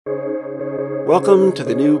Welcome to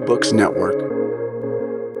the New Books Network.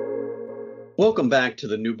 Welcome back to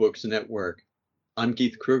the New Books Network. I'm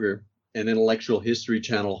Keith Kruger, an Intellectual History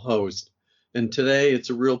Channel host, and today it's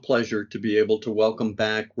a real pleasure to be able to welcome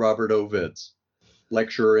back Robert Ovitz,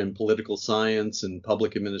 lecturer in political science and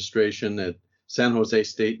public administration at San Jose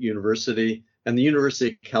State University and the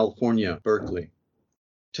University of California, Berkeley.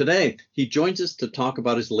 Today, he joins us to talk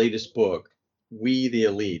about his latest book, We the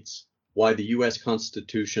Elites: Why the U.S.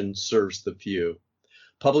 Constitution Serves the Few,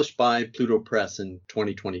 published by Pluto Press in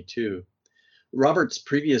 2022. Robert's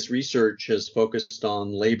previous research has focused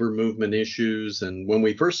on labor movement issues, and when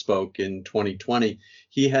we first spoke in 2020,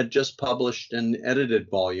 he had just published an edited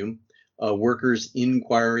volume, Workers'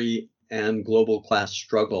 Inquiry and Global Class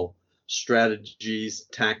Struggle: Strategies,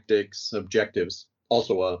 Tactics, Objectives,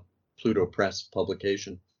 also a Pluto Press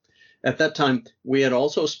publication. At that time, we had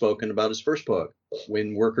also spoken about his first book,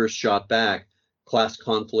 When Workers Shot Back: Class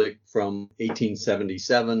Conflict from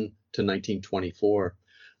 1877 to 1924,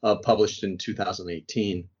 published in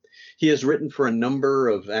 2018. He has written for a number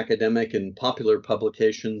of academic and popular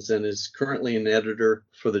publications and is currently an editor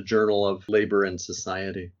for the Journal of Labor and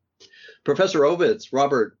Society. Professor Ovitz,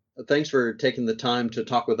 Robert, thanks for taking the time to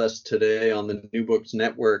talk with us today on the New Books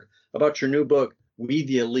Network about your new book, We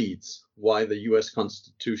the Elites: Why the U.S.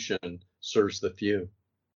 Constitution Serves the Few.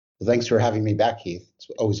 Well, thanks for having me back, Keith. It's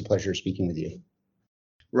always a pleasure speaking with you.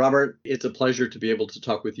 Robert, it's a pleasure to be able to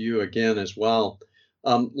talk with you again as well.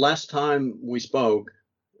 Last time we spoke,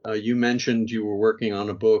 you mentioned you were working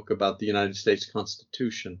on a book about the United States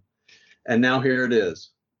Constitution. And now here it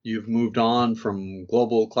is. You've moved on from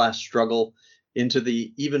global class struggle into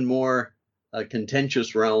the even more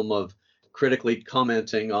contentious realm of critically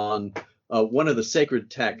commenting on one of the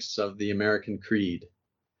sacred texts of the American Creed.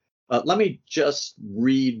 Let me just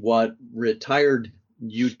read what retired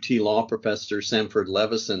UT law professor Sanford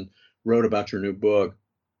Levison wrote about your new book.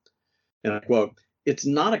 And I quote, "It's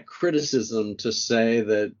not a criticism to say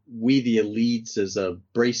that We the Elites is a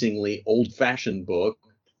bracingly old-fashioned book.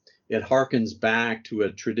 It harkens back to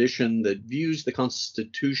a tradition that views the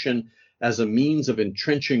Constitution as a means of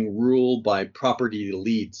entrenching rule by property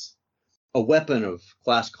elites, a weapon of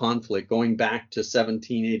class conflict going back to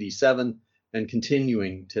 1787 and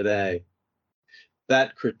continuing today.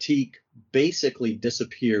 That critique basically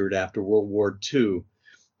disappeared after World War II,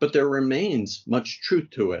 but there remains much truth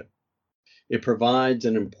to it. It provides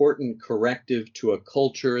an important corrective to a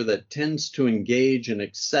culture that tends to engage in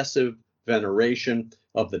excessive veneration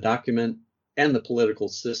of the document and the political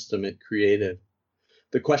system it created.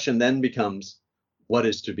 The question then becomes, what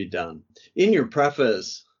is to be done?" In your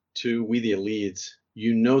preface to We the Elites,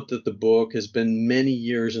 you note that the book has been many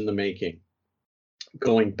years in the making,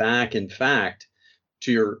 going back, in fact,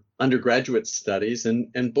 to your undergraduate studies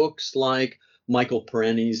and books like Michael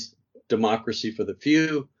Parenti's Democracy for the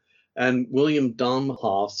Few and William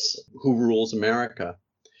Domhoff's Who Rules America.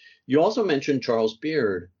 You also mentioned Charles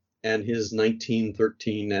Beard and his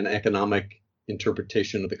 1913 An Economic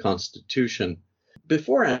Interpretation of the Constitution.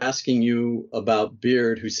 Before asking you about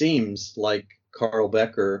Beard, who seems like Carl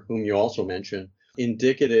Becker, whom you also mentioned,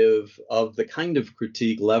 indicative of the kind of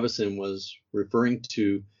critique Levison was referring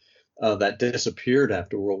to that disappeared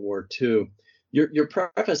after World War II. Your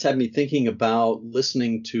preface had me thinking about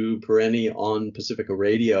listening to Parenti on Pacifica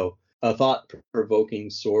Radio, a thought-provoking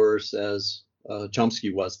source as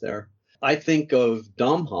Chomsky was there. I think of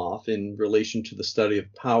Domhoff in relation to the study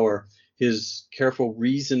of power. His careful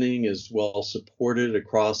reasoning is well supported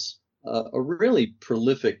across a really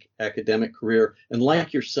prolific academic career. And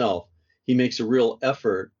like yourself, he makes a real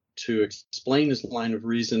effort to explain his line of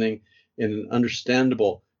reasoning in an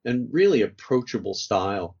understandable and really approachable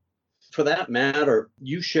style. For that matter,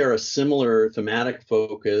 you share a similar thematic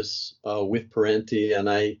focus with Parenti, and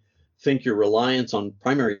I think your reliance on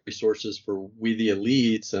primary sources for We the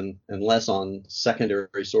Elites and less on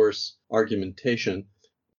secondary source argumentation,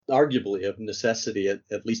 arguably of necessity,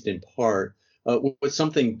 at least in part, was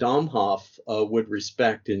something Domhoff would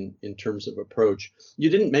respect in terms of approach. You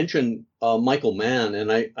didn't mention Michael Mann,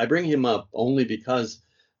 and I bring him up only because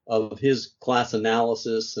of his class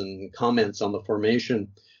analysis and comments on the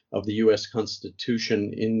formation of the U.S.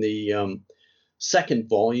 Constitution in the second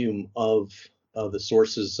volume of the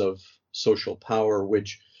Sources of Social Power,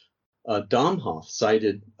 which Domhoff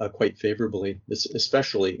cited quite favorably,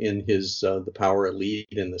 especially in his The Power Elite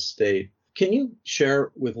in the State. Can you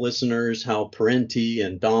share with listeners how Parenti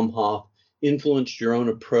and Domhoff influenced your own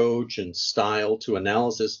approach and style to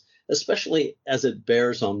analysis, especially as it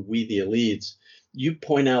bears on We the Elites? You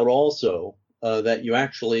point out also that you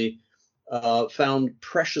actually found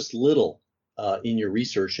precious little in your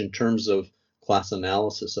research in terms of class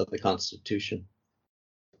analysis of the Constitution.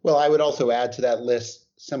 Well, I would also add to that list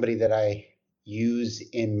somebody that I use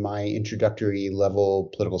in my introductory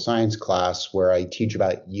level political science class where I teach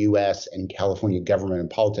about U.S. and California government and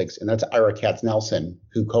politics, and that's Ira Katznelson,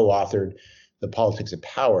 who co-authored The Politics of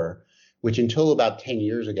Power, which until about 10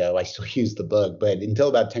 years ago, I still use the book, but until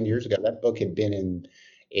about 10 years ago, that book had been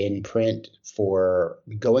in print for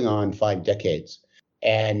going on 5 decades.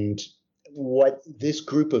 And what this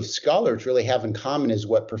group of scholars really have in common is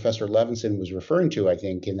what Professor Levinson was referring to, I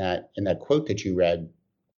think, in that quote that you read,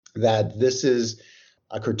 that this is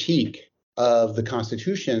a critique of the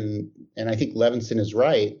Constitution. And I think Levinson is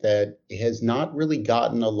right that it has not really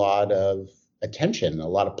gotten a lot of attention, a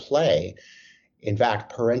lot of play. In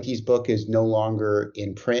fact, Parenti's book is no longer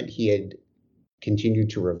in print. He had continued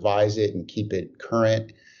to revise it and keep it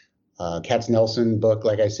current. Katznelson book,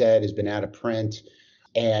 like I said, has been out of print.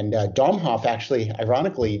 And Domhoff actually,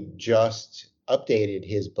 ironically, just updated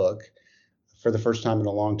his book for the first time in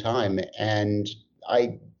a long time. And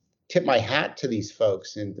I tip my hat to these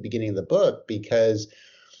folks in the beginning of the book because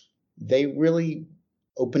they really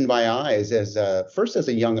opened my eyes as first as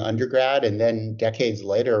a young undergrad, and then decades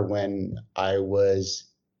later when I was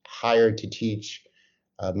hired to teach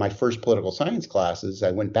my first political science classes.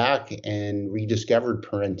 I went back and rediscovered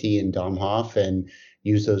Parenti and Domhoff and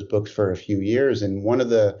used those books for a few years. And one of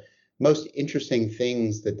the most interesting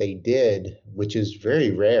things that they did, which is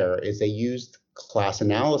very rare, is they used class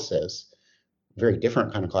analysis, very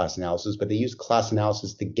different kind of class analysis, but they used class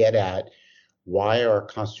analysis to get at why our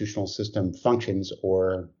constitutional system functions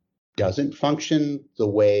or doesn't function the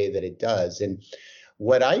way that it does. And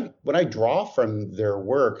what I draw from their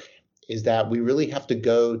work is that we really have to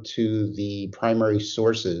go to the primary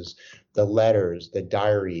sources, the letters, the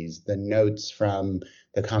diaries, the notes from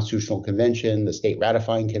the Constitutional Convention, the state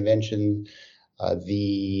ratifying convention,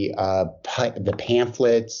 the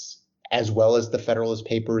pamphlets, as well as the Federalist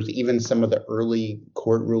Papers, even some of the early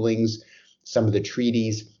court rulings, some of the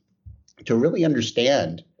treaties, to really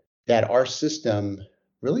understand that our system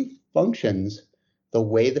really functions the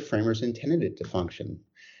way the framers intended it to function.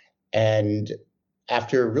 And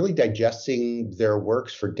after really digesting their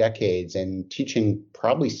works for decades and teaching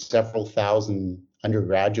probably several thousand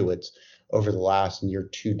undergraduates over the last near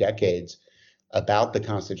 2 decades about the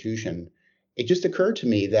Constitution, it just occurred to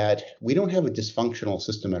me that we don't have a dysfunctional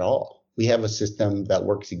system at all. We have a system that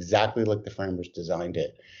works exactly like the framers designed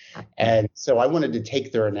it. And so I wanted to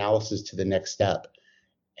take their analysis to the next step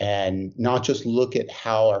and not just look at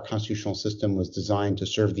how our constitutional system was designed to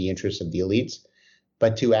serve the interests of the elites,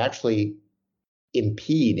 but to actually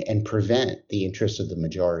impede and prevent the interests of the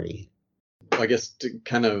majority. I guess to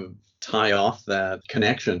kind of tie off that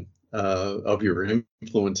connection of your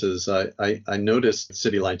influences, I noticed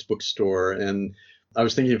City Lights bookstore, and I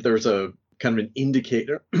was thinking if there was a kind of an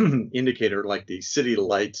indicator like the City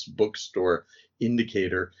Lights bookstore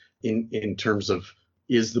indicator in terms of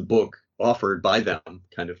is the book offered by them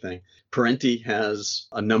kind of thing. Parenti has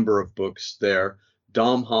a number of books there.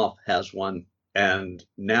 Domhoff has one, and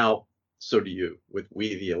now so do you with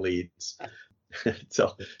We the Elites.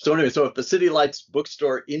 So anyway, so if the City Lights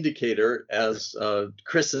bookstore indicator, as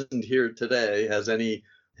christened here today, has any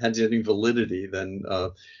validity, then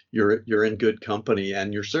you're in good company,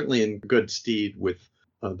 and you're certainly in good stead with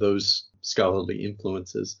those scholarly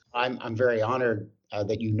influences. I'm very honored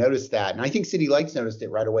that you noticed that, and I think City Lights noticed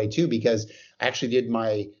it right away too, because I actually did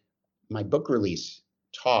my book release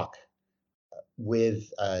talk with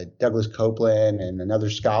Douglas Copeland and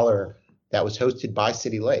another scholar that was hosted by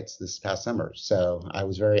City Lights this past summer. So I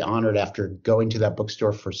was very honored after going to that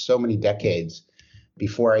bookstore for so many decades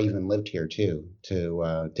before I even lived here too,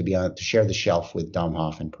 to be on to share the shelf with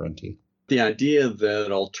Domhoff and Parenti. The idea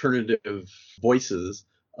that alternative voices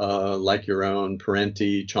like your own,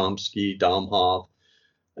 Parenti, Chomsky, Domhoff,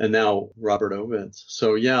 and now Robert Ovitz.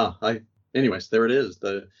 So yeah, anyways, there it is,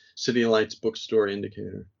 the City Lights bookstore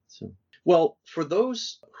indicator. So, well, for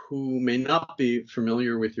those who may not be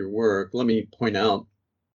familiar with your work, let me point out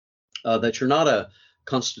that you're not a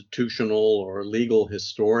constitutional or legal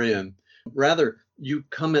historian. Rather, you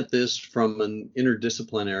come at this from an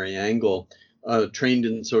interdisciplinary angle. Trained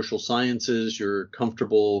in social sciences, you're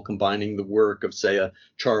comfortable combining the work of, say, a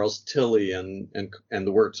Charles Tilly and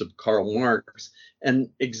the works of Karl Marx, and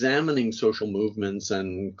examining social movements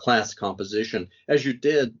and class composition, as you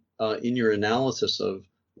did in your analysis of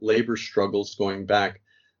labor struggles going back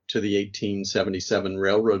to the 1877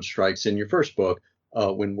 railroad strikes in your first book,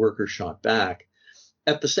 When Workers Shot Back.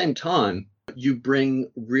 At the same time, you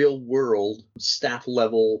bring real-world,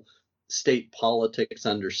 staff-level state politics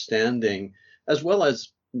understanding, as well as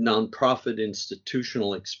nonprofit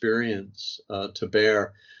institutional experience to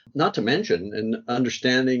bear, not to mention an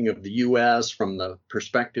understanding of the US from the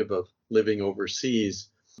perspective of living overseas.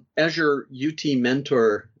 As your UT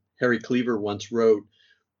mentor, Harry Cleaver, once wrote,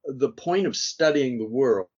 the point of studying the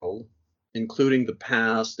world, including the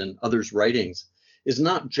past and others' writings, is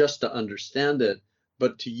not just to understand it,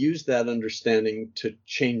 but to use that understanding to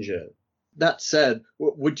change it. That said,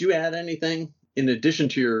 would you add anything in addition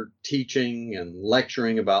to your teaching and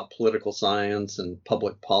lecturing about political science and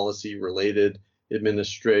public policy related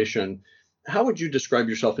administration? How would you describe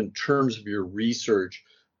yourself in terms of your research?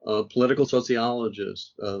 Political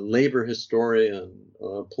sociologist, labor historian,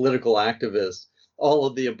 political activist, all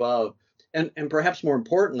of the above. And perhaps more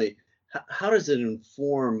importantly, how does it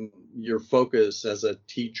inform your focus as a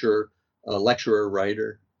teacher, a lecturer,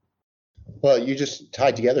 writer? Well, you just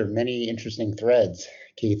tied together many interesting threads,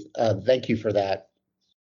 Keith. Thank you for that.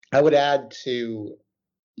 I would add to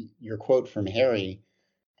your quote from Harry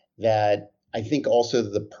that I think also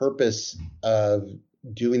the purpose of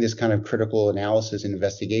doing this kind of critical analysis and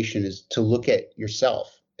investigation is to look at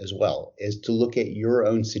yourself as well, is to look at your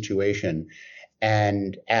own situation.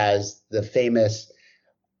 And as the famous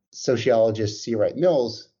sociologist C. Wright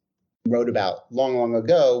Mills wrote about long, long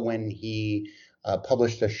ago when he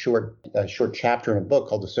published a short chapter in a book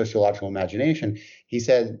called The Sociological Imagination, he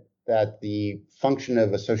said that the function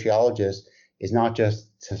of a sociologist is not just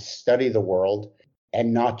to study the world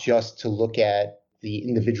and not just to look at the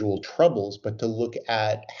individual troubles, but to look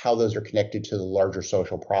at how those are connected to the larger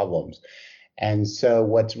social problems. And so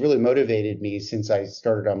what's really motivated me since I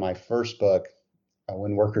started on my first book,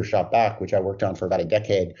 When Workers Shot Back, which I worked on for about a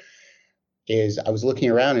decade, is I was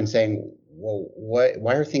looking around and saying, well,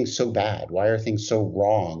 why are things so bad? Why are things so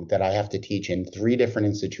wrong that I have to teach in 3 different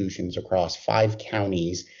institutions across 5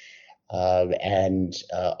 counties and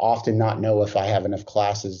often not know if I have enough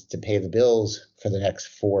classes to pay the bills for the next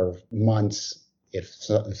 4 months if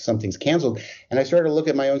something's canceled? And I started to look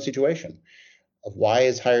at my own situation of why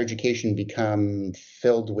has higher education become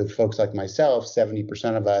filled with folks like myself?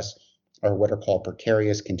 70% of us are what are called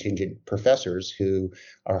precarious contingent professors who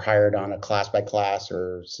are hired on a class by class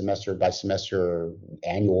or semester by semester or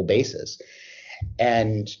annual basis.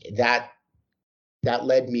 And that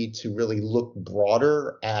led me to really look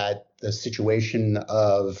broader at the situation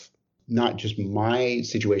of not just my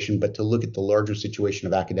situation, but to look at the larger situation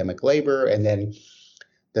of academic labor and then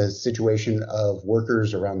the situation of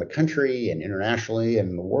workers around the country and internationally and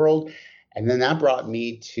in the world. And then that brought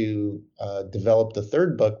me to develop the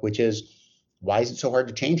third book, which is, why is it so hard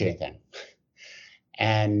to change anything?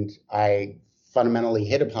 And I fundamentally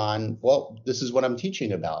hit upon, well, this is what I'm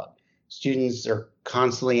teaching about. Students are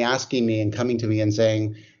constantly asking me and coming to me and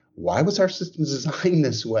saying, why was our system designed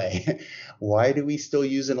this way? Why do we still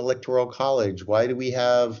use an electoral college? Why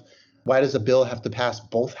does a bill have to pass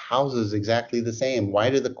both houses exactly the same? Why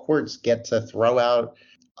do the courts get to throw out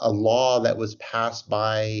a law that was passed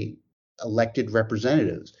by elected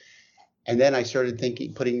representatives? And then I started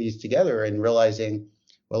putting these together and realizing,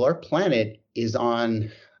 well, our planet is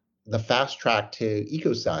on the fast track to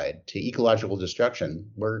ecocide, to ecological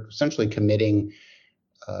destruction. We're essentially committing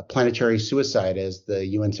planetary suicide, as the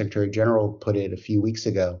UN Secretary General put it a few weeks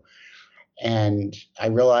ago. And I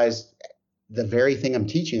realized the very thing I'm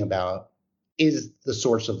teaching about is the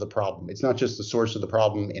source of the problem. It's not just the source of the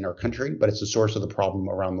problem in our country, but it's the source of the problem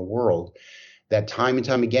around the world. That time and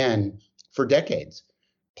time again, for decades,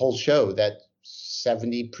 polls show that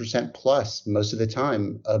 70% plus most of the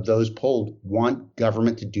time of those polled want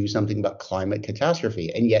government to do something about climate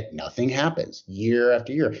catastrophe. And yet nothing happens. Year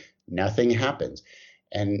after year, nothing happens.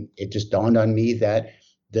 And it just dawned on me that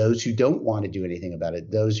those who don't want to do anything about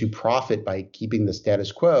it, those who profit by keeping the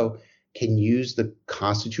status quo, can use the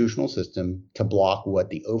constitutional system to block what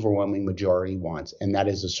the overwhelming majority wants. And that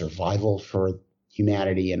is a survival for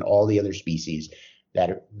humanity and all the other species that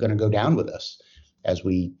are going to go down with us as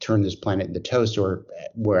we turn this planet into toast, or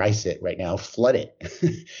where I sit right now, flood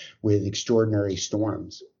it with extraordinary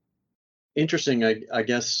storms. Interesting, I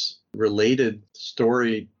guess, related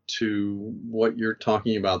story to what you're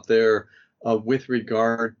talking about there with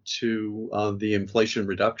regard to the Inflation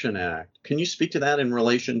Reduction Act. Can you speak to that in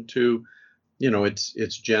relation to,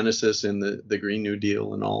 its genesis in the Green New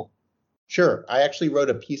Deal and all? Sure. I actually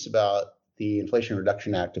wrote a piece about the Inflation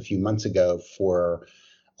Reduction Act a few months ago for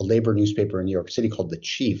a labor newspaper in New York City called The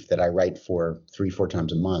Chief that I write for 3-4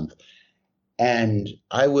 times a month. And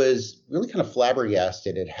I was really kind of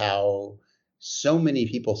flabbergasted at how so many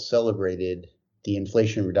people celebrated the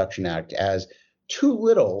Inflation Reduction Act as too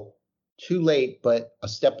little, too late, but a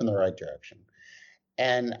step in the right direction.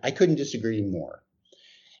 And I couldn't disagree more.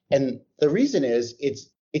 And the reason is it's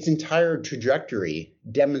its entire trajectory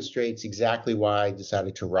demonstrates exactly why I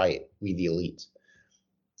decided to write We the Elites.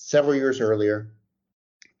 Several years earlier,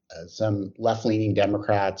 some left-leaning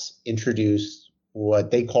Democrats introduced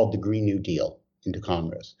what they called the Green New Deal into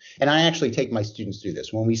Congress. And I actually take my students through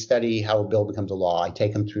this. When we study how a bill becomes a law, I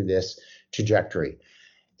take them through this trajectory.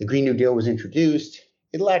 The Green New Deal was introduced.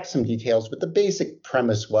 It lacked some details, but the basic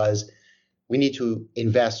premise was we need to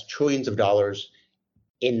invest trillions of dollars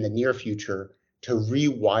in the near future to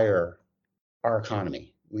rewire our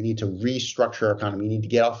economy. We need to restructure our economy. We need to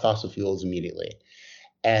get off fossil fuels immediately.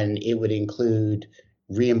 And it would include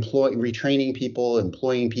retraining people,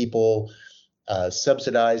 employing people,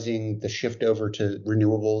 subsidizing the shift over to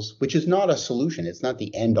renewables, which is not a solution. It's not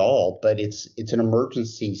the end all, but it's an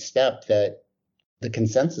emergency step that the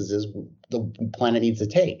consensus is the planet needs to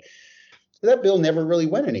take. So that bill never really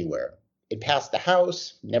went anywhere. It passed the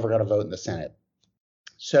House, never got a vote in the Senate.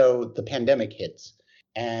 So the pandemic hits,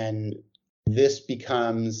 and this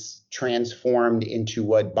becomes transformed into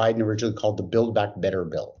what Biden originally called the Build Back Better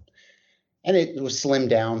bill. And it was slimmed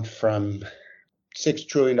down from $6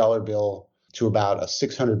 trillion bill to about a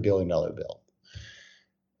 $600 billion bill.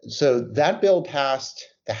 So that bill passed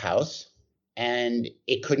the House, and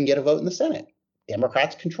it couldn't get a vote in the Senate.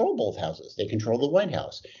 Democrats control both houses. They control the White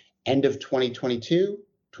House. End of 2021,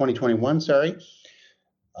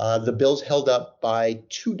 the bill's held up by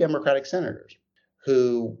 2 Democratic senators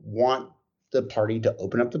who want the party to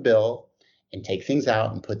open up the bill and take things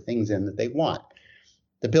out and put things in that they want.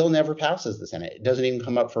 The bill never passes the Senate. It doesn't even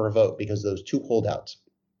come up for a vote because those 2 holdouts,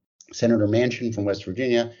 Senator Manchin from West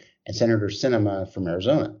Virginia and Senator Sinema from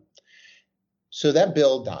Arizona. So that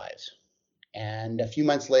bill dies. And a few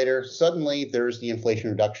months later, suddenly there's the Inflation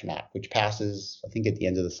Reduction Act, which passes, I think, at the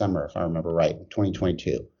end of the summer, if I remember right,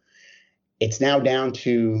 2022. It's now down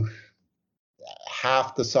to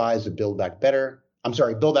half the size of Build Back Better. I'm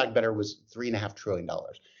sorry, Build Back Better was $3.5 trillion.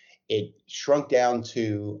 It shrunk down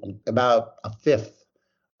to about a fifth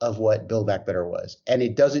of what Build Back Better was. And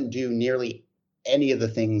it doesn't do nearly any of the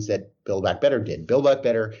things that Build Back Better did. Build Back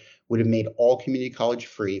Better would have made all community college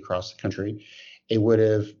free across the country. It would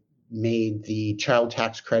have made the child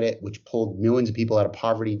tax credit, which pulled millions of people out of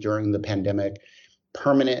poverty during the pandemic,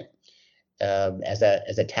 permanent as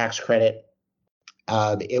a tax credit.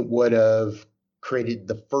 It would have created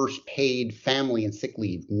the first paid family and sick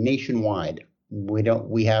leave nationwide.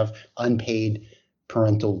 We have unpaid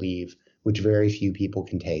parental leave, which very few people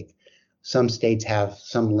can take. Some states have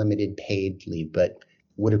some limited paid leave, but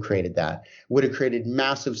would have created that. Would have created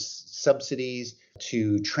massive subsidies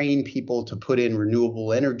to train people to put in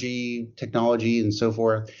renewable energy technology and so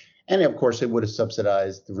forth. And of course, it would have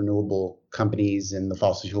subsidized the renewable companies and the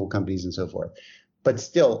fossil fuel companies and so forth. But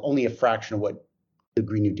still, only a fraction of what the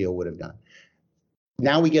Green New Deal would have done.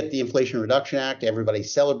 Now we get the Inflation Reduction Act.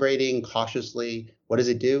 Everybody's celebrating cautiously. What does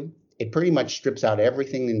it do? It pretty much strips out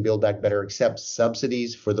everything in Build Back Better except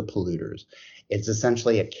subsidies for the polluters. It's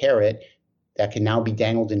essentially a carrot that can now be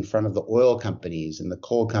dangled in front of the oil companies and the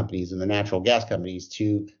coal companies and the natural gas companies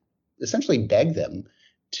to essentially beg them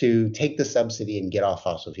to take the subsidy and get off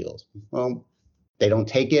fossil fuels. Well, they don't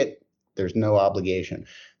take it. There's no obligation.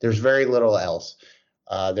 There's very little else.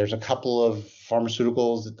 There's a couple of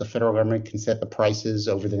pharmaceuticals that the federal government can set the prices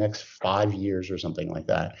over the next 5 years or something like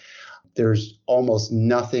that. There's almost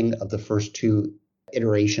nothing of the first 2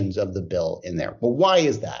 iterations of the bill in there. Well, why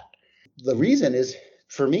is that? The reason is,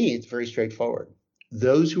 for me, it's very straightforward.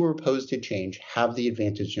 Those who are opposed to change have the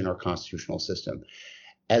advantage in our constitutional system.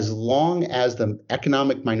 As long as the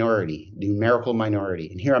economic minority, numerical minority,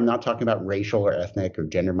 and here I'm not talking about racial or ethnic or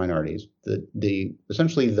gender minorities,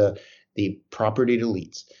 essentially the property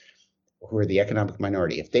elites, who are the economic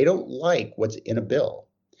minority, if they don't like what's in a bill,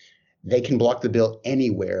 they can block the bill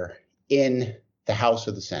anywhere in the House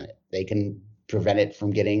or the Senate. They can prevent it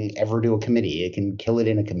from getting ever to a committee. It can kill it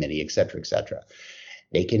in a committee, et cetera, et cetera.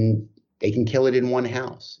 They can kill it in one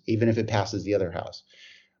house, even if it passes the other house.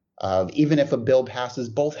 Even if a bill passes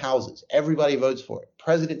both houses, everybody votes for it,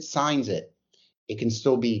 president signs it, it can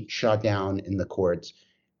still be shot down in the courts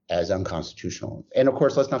as unconstitutional. And of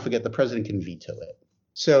course, let's not forget the president can veto it.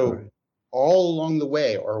 So all along the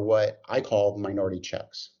way are what I call minority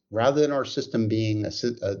checks. Rather than our system being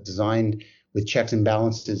designed with checks and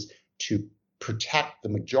balances to protect the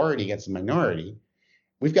majority against the minority,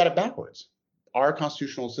 we've got it backwards. Our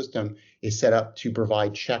constitutional system is set up to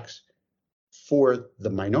provide checks for the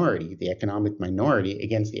minority, the economic minority,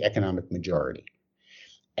 against the economic majority.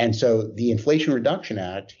 And so the Inflation Reduction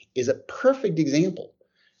Act is a perfect example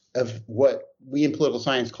of what we in political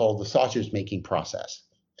science call the sausage making process.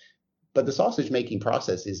 But the sausage making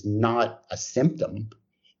process is not a symptom.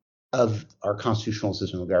 of our constitutional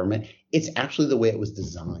system of government. It's actually the way it was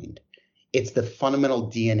designed. It's the fundamental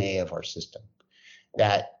DNA of our system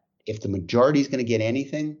that if the majority is going to get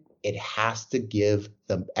anything, it has to give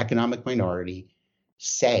the economic minority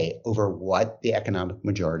say over what the economic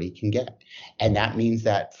majority can get. And that means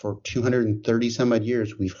that for 230 some odd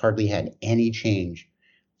years, we've hardly had any change,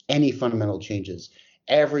 any fundamental changes.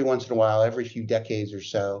 Every once in a while, every few decades or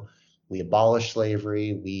so, we abolish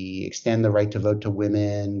slavery, we extend the right to vote to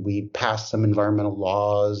women, we pass some environmental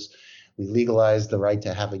laws, we legalize the right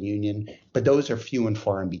to have a union, but those are few and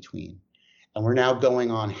far in between. And we're now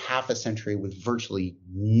going on half a century with virtually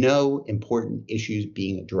no important issues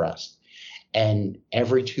being addressed. And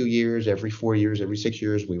every 2 years, every 4 years, every 6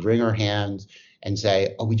 years, we wring our hands and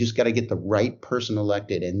say, oh, we just got to get the right person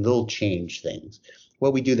elected and they'll change things.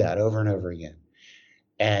 Well, we do that over and over again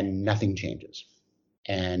and nothing changes.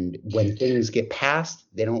 And when things get passed,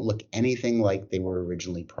 they don't look anything like they were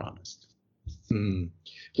originally promised.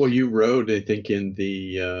 Well, you wrote, I think, in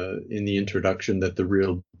the introduction that the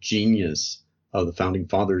real genius of the founding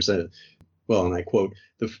fathers, well, and I quote,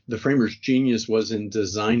 the framers' genius was in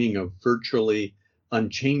designing a virtually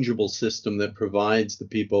unchangeable system that provides the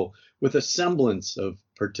people with a semblance of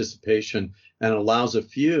participation and allows a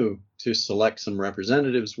few to select some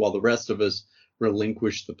representatives while the rest of us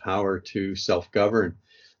relinquish the power to self-govern.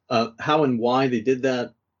 How and why they did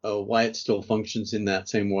that, why it still functions in that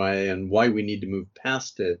same way, and why we need to move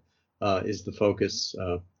past it is the focus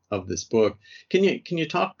of this book. Can you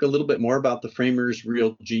talk a little bit more about the framers'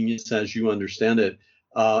 real genius as you understand it,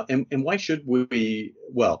 and why should we?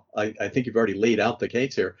 Well, I think you've already laid out the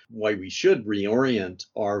case here. Why we should reorient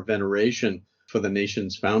our veneration for the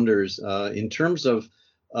nation's founders in terms of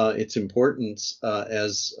its importance,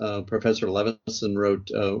 as Professor Levinson wrote,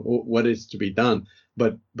 what is to be done.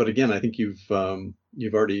 But again, I think you've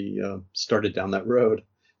already started down that road.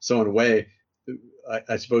 So in a way,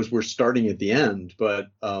 I suppose we're starting at the end, but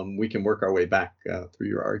we can work our way back through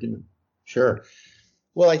your argument. Sure.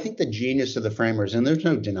 Well, I think the genius of the framers, and there's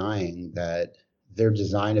no denying that their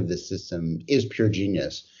design of this system is pure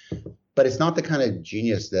genius, but it's not the kind of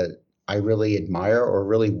genius that I really admire or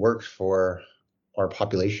really works for our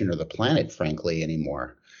population or the planet, frankly,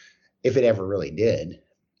 anymore, if it ever really did.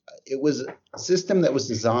 It was a system that was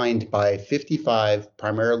designed by 55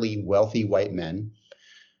 primarily wealthy white men,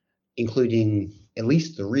 including at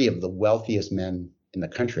least 3 of the wealthiest men in the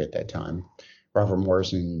country at that time, Robert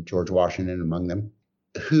Morris and George Washington among them,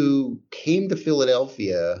 who came to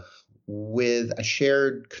Philadelphia with a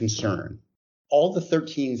shared concern. All the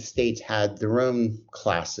 13 states had their own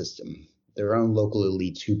class system, their own local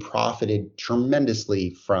elites who profited tremendously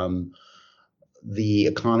from the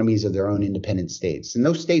economies of their own independent states. And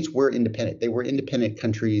those states were independent. They were independent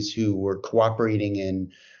countries who were cooperating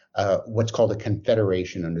in what's called a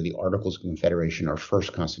confederation under the Articles of Confederation, our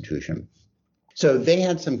first constitution. So they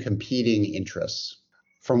had some competing interests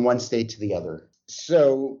from one state to the other.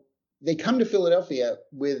 So they come to Philadelphia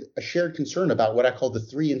with a shared concern about what I call the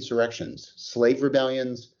 3 insurrections: slave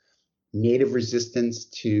rebellions, native resistance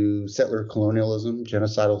to settler colonialism,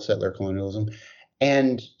 genocidal settler colonialism,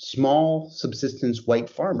 and small subsistence white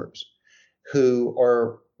farmers who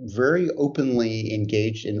are very openly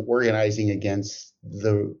engaged in organizing against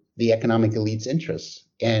the economic elite's interests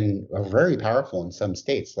and are very powerful in some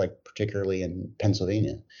states, like particularly in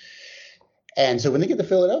Pennsylvania. And so when they get to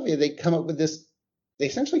Philadelphia, they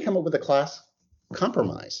essentially come up with a class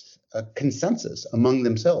compromise, a consensus among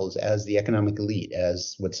themselves as the economic elite,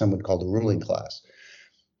 as what some would call the ruling class.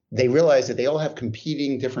 They realize that they all have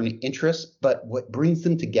competing different interests, but what brings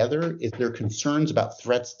them together is their concerns about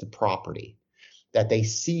threats to property, that they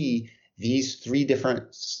see these 3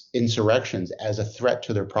 different insurrections as a threat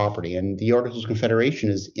to their property, and the Articles of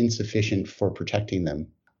Confederation is insufficient for protecting them.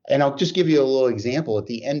 And I'll just give you a little example. At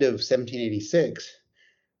the end of 1786,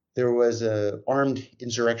 there was an armed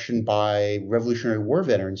insurrection by Revolutionary War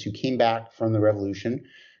veterans who came back from the Revolution,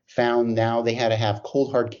 found now they had to have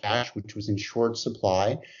cold hard cash, which was in short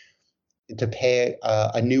supply, to pay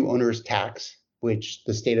a new owner's tax, which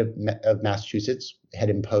the state of Massachusetts had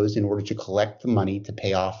imposed in order to collect the money to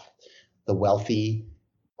pay off the wealthy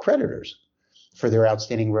creditors for their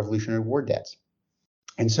outstanding Revolutionary War debts.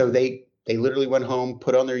 And so they literally went home,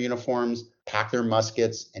 put on their uniforms, packed their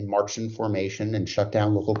muskets, and marched in formation and shut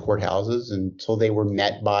down local courthouses until they were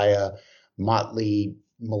met by a motley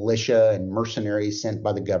militia and mercenaries sent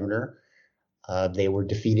by the governor. They were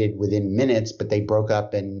defeated within minutes, but they broke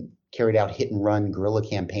up and carried out hit and run guerrilla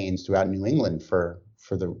campaigns throughout New England through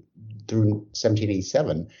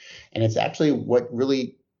 1787. And it's actually what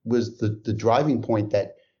really was the driving point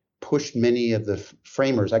that pushed many of the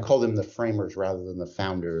framers. I call them the framers rather than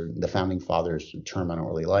the founding fathers, a term I don't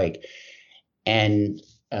really like. And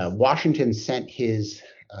Washington sent his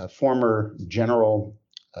former general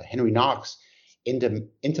Henry Knox into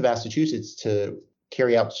Massachusetts to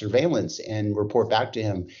carry out surveillance and report back to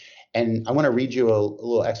him. And I want to read you a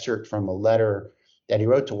little excerpt from a letter that he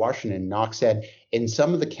wrote to Washington. Knox said, "In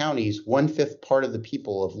some of the counties, 1/5 part of the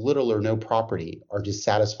people of little or no property are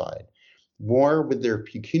dissatisfied, more with their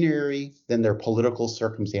pecuniary than their political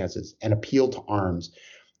circumstances, and appeal to arms.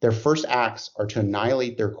 Their first acts are to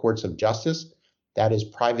annihilate their courts of justice, that is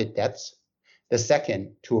private debts. The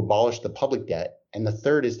second, to abolish the public debt. And the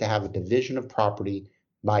third is to have a division of property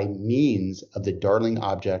by means of the darling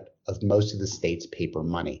object of most of the state's paper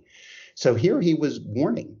money." So here he was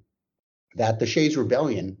warning that the Shays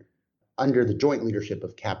Rebellion, under the joint leadership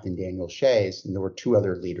of Captain Daniel Shays, and there were 2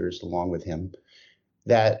 other leaders along with him,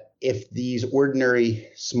 that if these ordinary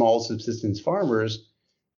small subsistence farmers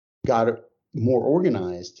got more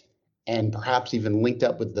organized and perhaps even linked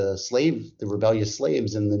up with the rebellious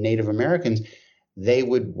slaves and the Native Americans, they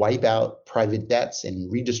would wipe out private debts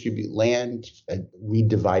and redistribute land,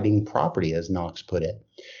 redividing property, as Knox put it.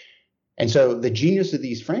 And so the genius of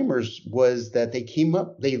these framers was that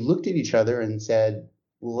they looked at each other and said,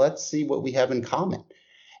 let's see what we have in common.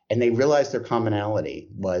 And they realized their commonality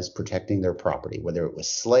was protecting their property, whether it was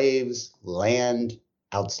slaves, land,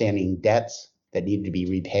 outstanding debts that needed to be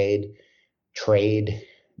repaid, trade,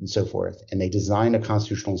 and so forth. And they designed a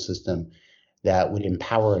constitutional system that would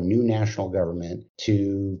empower a new national government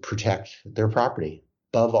to protect their property,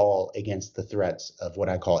 above all against the threats of what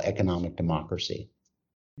I call economic democracy.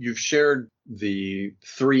 You've shared the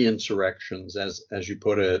 3 insurrections, as you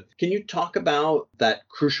put it. Can you talk about that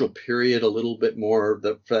crucial period a little bit more,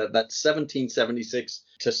 that 1776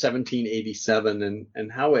 to 1787,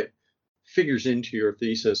 and how it figures into your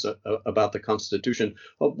thesis about the Constitution?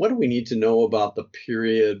 What do we need to know about the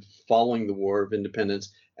period following the War of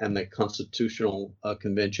Independence and the Constitutional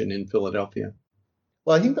Convention in Philadelphia?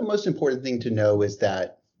 Well, I think the most important thing to know is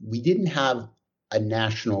that we didn't have a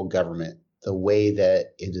national government the way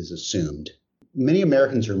that it is assumed. Many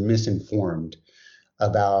Americans are misinformed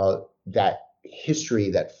about that history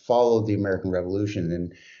that followed the American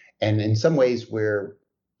Revolution. And in some ways, we're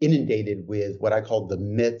inundated with what I call the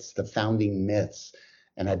myths, the founding myths.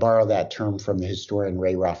 And I borrow that term from the historian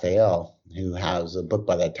Ray Raphael, who has a book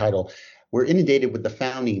by that title. We're inundated with the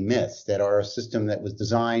founding myths that are a system that was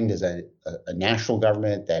designed as a national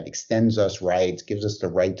government that extends us rights, gives us the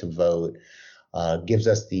right to vote, gives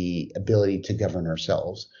us the ability to govern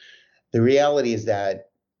ourselves. The reality is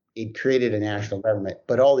that it created a national government,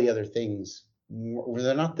 but all the other things,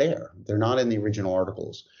 they're not there. They're not in the original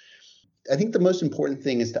articles. I think the most important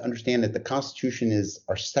thing is to understand that the Constitution is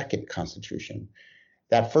our second Constitution.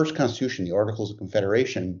 That first Constitution, the Articles of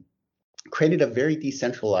Confederation, created a very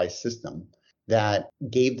decentralized system that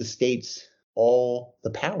gave the states all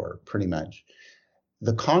the power, pretty much.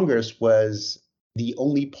 The Congress was the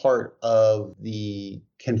only part of the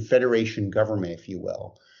Confederation government, if you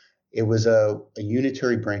will. It was a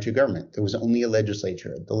unitary branch of government. There was only a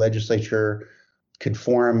legislature. The legislature could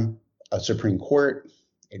form a Supreme Court.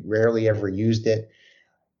 It rarely ever used it.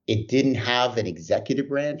 It didn't have an executive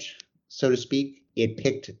branch, so to speak. It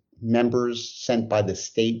picked members sent by the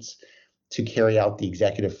states to carry out the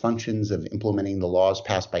executive functions of implementing the laws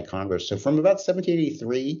passed by Congress. So from about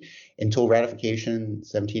 1783 until ratification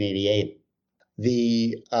 1788,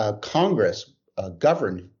 the Congress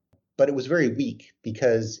governed, but it was very weak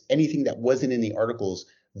because anything that wasn't in the articles,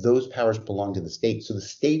 those powers belonged to the states. So the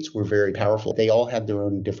states were very powerful. They all had their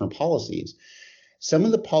own different policies. Some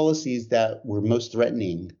of the policies that were most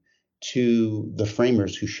threatening to the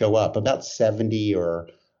framers who show up, about 70 are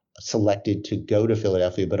selected to go to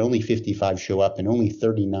Philadelphia, but only 55 show up and only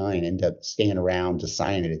 39 end up staying around to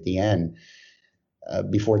sign it at the end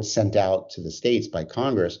before it's sent out to the states by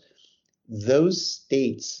Congress. Those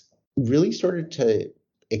states really started to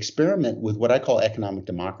experiment with what I call economic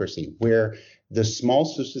democracy, where the small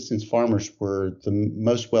subsistence farmers were the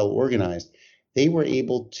most well organized. They were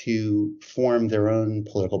able to form their own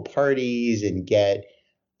political parties and get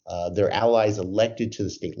their allies elected to the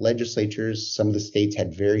state legislatures. Some of the states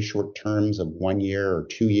had very short terms of 1 year or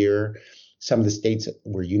 2 year. Some of the states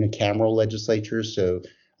were unicameral legislatures, so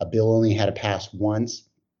a bill only had to pass once.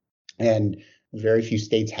 And very few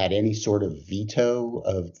states had any sort of veto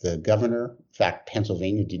of the governor. In fact,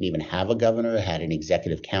 Pennsylvania didn't even have a governor. It had an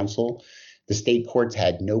executive council. The state courts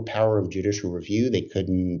had no power of judicial review. They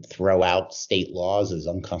couldn't throw out state laws as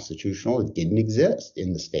unconstitutional. It didn't exist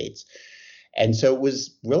in the states. And so it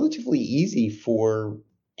was relatively easy for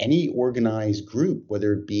any organized group,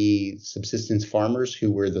 whether it be subsistence farmers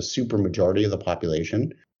who were the super majority of the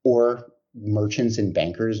population, or merchants and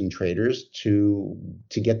bankers and traders to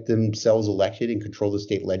get themselves elected and control the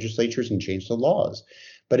state legislatures and change the laws.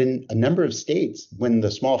 But in a number of states, when the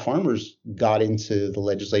small farmers got into the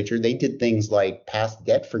legislature, they did things like pass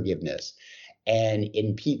debt forgiveness and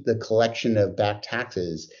impede the collection of back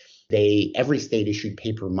taxes. Every state issued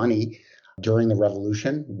paper money during the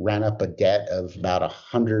revolution, ran up a debt of about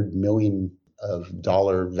 $100 million of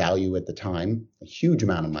dollar value at the time, a huge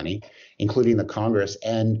amount of money, including the Congress.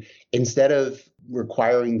 And instead of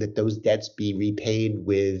requiring that those debts be repaid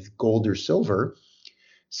with gold or silver,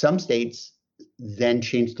 some states then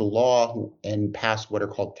changed the law and passed what are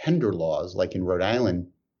called tender laws, like in Rhode Island,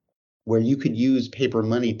 where you could use paper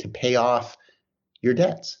money to pay off your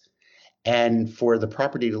debts. And for the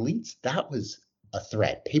property elites, that was a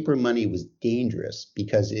threat. Paper money was dangerous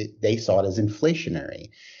because they saw it as inflationary.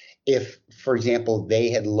 If, for example, they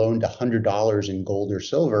had loaned $100 in gold or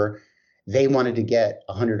silver, they wanted to get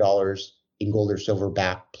 $100 in gold or silver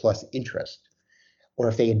back plus interest. Or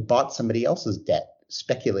if they had bought somebody else's debt,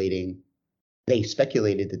 they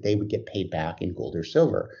speculated that they would get paid back in gold or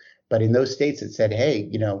silver. But in those states, it said,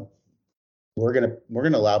 hey, we're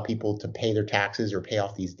gonna allow people to pay their taxes or pay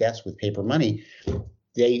off these debts with paper money.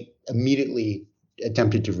 They immediately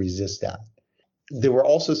attempted to resist that. There were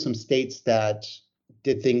also some states that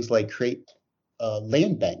did things like create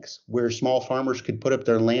land banks where small farmers could put up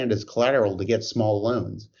their land as collateral to get small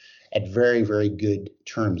loans at very, very good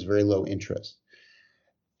terms, very low interest.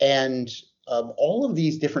 And all of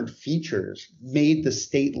these different features made the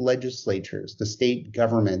state legislatures, the state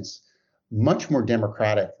governments, much more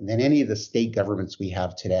democratic than any of the state governments we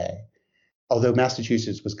have today. Although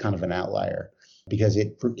Massachusetts was kind of an outlier because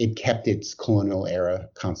it kept its colonial era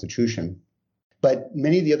constitution. But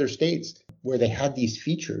many of the other states where they had these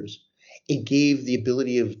features, it gave the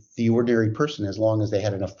ability of the ordinary person, as long as they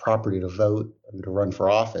had enough property to vote and to run for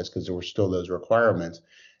office, because there were still those requirements,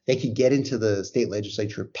 they could get into the state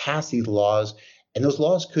legislature, pass these laws, and those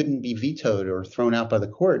laws couldn't be vetoed or thrown out by the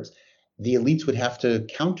courts. The elites would have to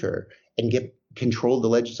counter and control the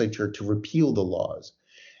legislature to repeal the laws.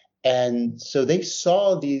 And so they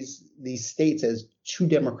saw these states as too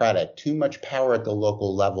democratic, too much power at the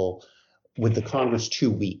local level, with the Congress too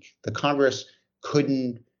weak. The Congress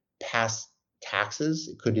couldn't pass taxes,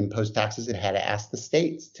 it couldn't impose taxes, it had to ask the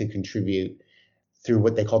states to contribute through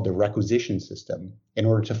what they called the requisition system in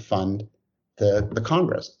order to fund the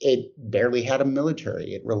Congress. It barely had a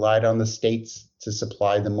military. It relied on the states to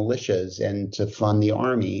supply the militias and to fund the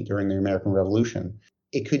army during the American Revolution.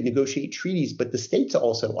 It could negotiate treaties, but the states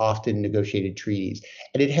also often negotiated treaties.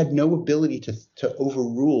 And it had no ability to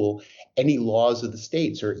overrule any laws of the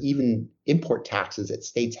states or even import taxes that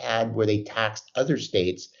states had where they taxed other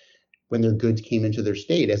states when their goods came into their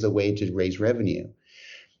state as a way to raise revenue.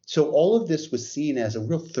 So all of this was seen as a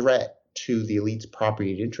real threat to the elite's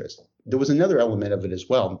property and interest. There was another element of it as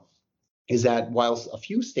well, is that while a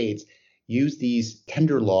few states used these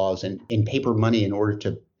tender laws and in paper money in order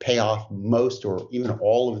to pay off most or even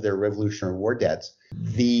all of their Revolutionary War debts,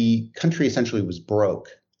 the country essentially was broke.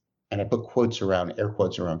 And I put air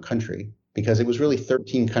quotes around country, because it was really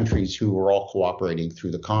 13 countries who were all cooperating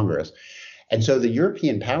through the Congress. And so the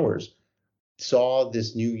European powers saw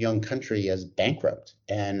this new young country as bankrupt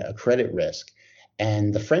and a credit risk.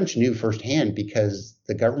 And the French knew firsthand because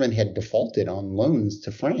the government had defaulted on loans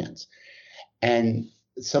to France. And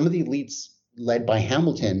some of the elites led by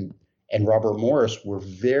Hamilton and Robert Morris were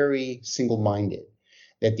very single-minded,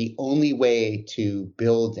 that the only way to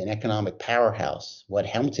build an economic powerhouse, what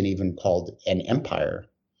Hamilton even called an empire,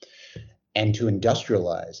 and to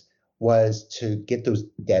industrialize, was to get those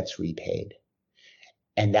debts repaid.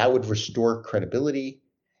 And that would restore credibility,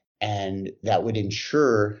 and that would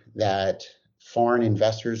ensure that foreign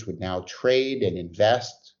investors would now trade and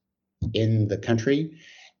invest in the country,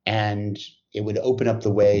 and it would open up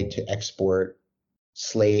the way to export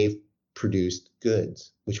slave-produced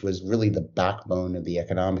goods, which was really the backbone of the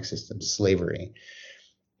economic system, slavery.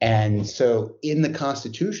 And so in the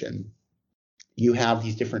Constitution, you have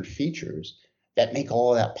these different features that make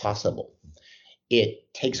all of that possible.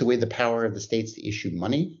 It takes away the power of the states to issue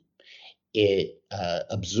money.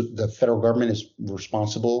 The federal government is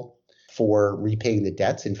responsible for repaying the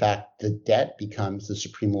debts. In fact, the debt becomes the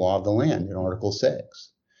supreme law of the land in Article 6.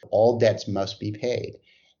 All debts must be paid.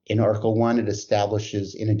 In Article 1, it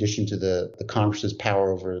establishes, in addition to the Congress's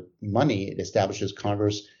power over money, it establishes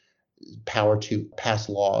Congress' power to pass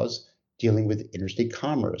laws dealing with interstate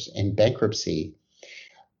commerce and bankruptcy.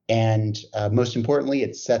 And most importantly,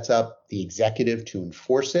 it sets up the executive to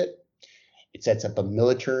enforce it. It sets up a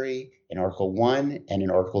military in Article 1, and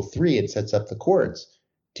in Article 3, it sets up the courts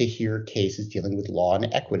to hear cases dealing with law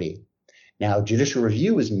and equity. Now, judicial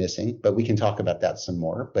review is missing, but we can talk about that some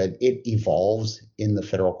more, but it evolves in the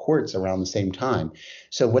federal courts around the same time.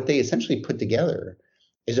 So what they essentially put together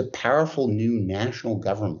is a powerful new national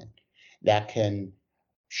government that can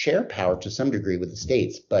share power to some degree with the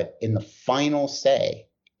states, but in the final say,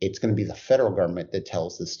 it's going to be the federal government that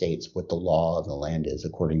tells the states what the law of the land is,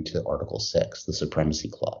 according to Article 6, the Supremacy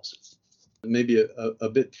Clause. Maybe a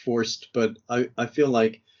bit forced, but I feel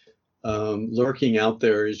like lurking out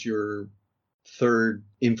there is your third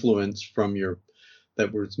influence from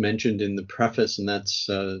that was mentioned in the preface, and that's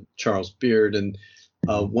Charles Beard. And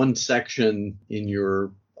one section in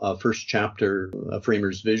your first chapter,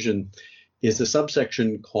 Framer's Vision, is a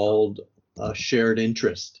subsection called Shared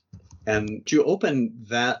Interest. And you open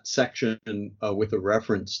that section with a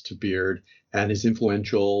reference to Beard and his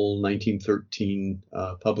influential 1913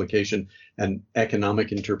 publication, An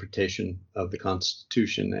Economic Interpretation of the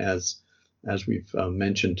Constitution, as we've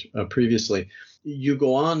mentioned previously. You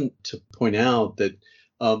go on to point out that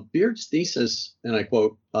Beard's thesis, and I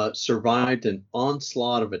quote, survived an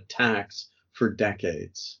onslaught of attacks for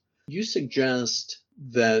decades. You suggest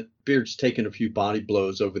that Beard's taken a few body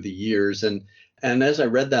blows over the years, and as I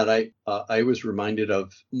read that, I was reminded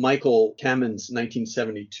of Michael Kamen's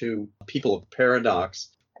 1972 People of Paradox.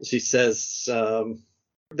 As he says,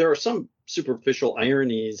 there are some superficial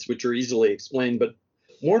ironies which are easily explained, but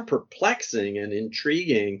more perplexing and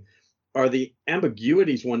intriguing are the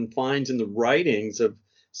ambiguities one finds in the writings of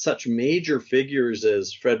such major figures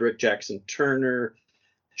as Frederick Jackson Turner,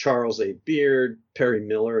 Charles A. Beard, Perry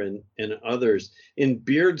Miller, and others. In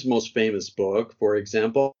Beard's most famous book, for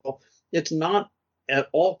example, it's not at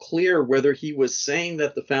all clear whether he was saying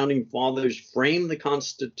that the founding fathers framed the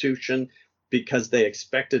Constitution because they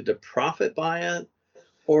expected to profit by it,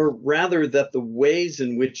 or rather that the ways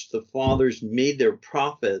in which the fathers made their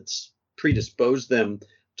profits predisposed them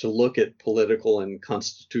to look at political and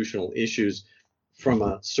constitutional issues from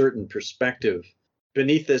a certain perspective.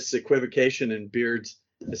 Beneath this equivocation in Beard's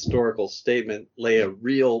historical statement lay a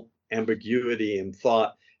real ambiguity in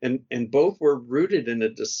thought, and both were rooted in a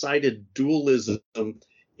decided dualism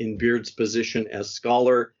in Beard's position as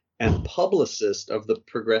scholar and publicist of the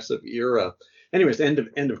progressive era. Anyways, end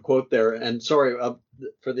of quote there. And sorry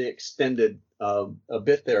for the extended a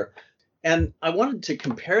bit there. And I wanted to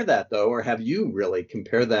compare that, though, or have you really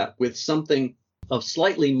compare that with something of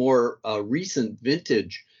slightly more recent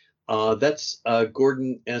vintage. That's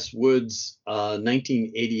Gordon S. Wood's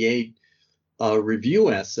 1988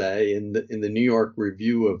 review essay in the New York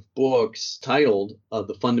Review of Books titled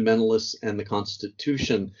The Fundamentalists and the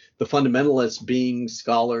Constitution. The fundamentalists being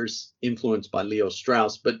scholars influenced by Leo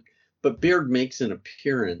Strauss, but Beard makes an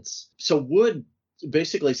appearance. So Wood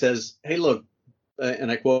basically says, hey, look,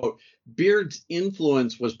 and I quote, Beard's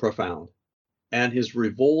influence was profound, and his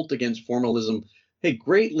revolt against formalism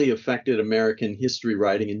greatly affected American history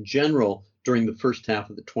writing in general during the first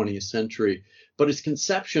half of the 20th century. But his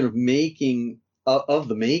conception of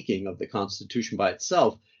the making of the Constitution by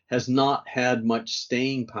itself has not had much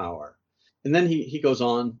staying power. And then he goes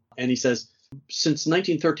on and he says, since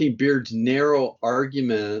 1913, Beard's narrow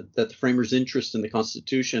argument that the framers' interest in the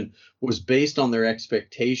Constitution was based on their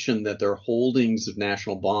expectation that their holdings of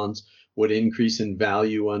national bonds would increase in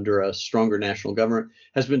value under a stronger national government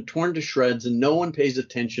has been torn to shreds, and no one pays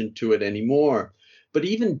attention to it anymore. But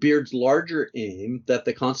even Beard's larger aim, that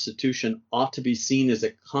the Constitution ought to be seen as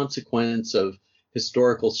a consequence of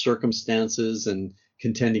historical circumstances and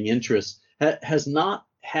contending interests, has not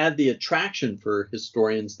had the attraction for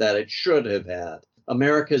historians that it should have had.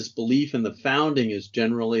 America's belief in the founding has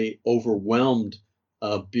generally overwhelmed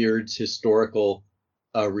Beard's historical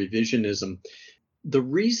revisionism. The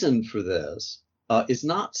reason for this is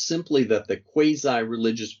not simply that the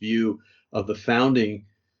quasi-religious view of the founding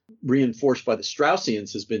reinforced by the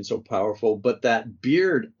Straussians has been so powerful, but that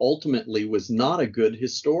Beard ultimately was not a good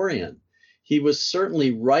historian. He was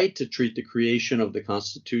certainly right to treat the creation of the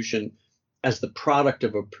Constitution as the product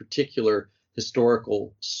of a particular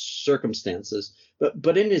historical circumstances,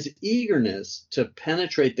 but in his eagerness to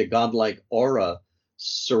penetrate the godlike aura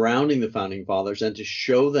surrounding the founding fathers and to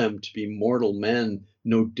show them to be mortal men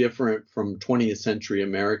no different from 20th century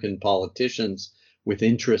American politicians with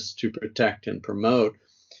interests to protect and promote,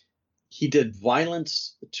 he did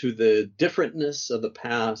violence to the differentness of the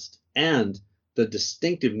past and the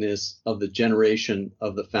distinctiveness of the generation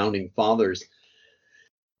of the founding fathers.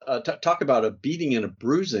 Talk about a beating and a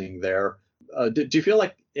bruising there. Do you feel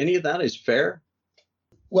like any of that is fair?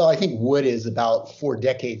 Well, I think Wood is about 4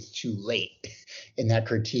 decades too late in that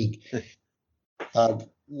critique.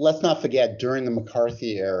 Let's not forget, during the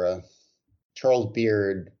McCarthy era, Charles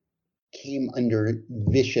Beard came under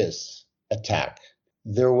vicious attack.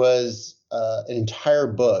 There was an entire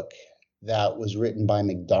book that was written by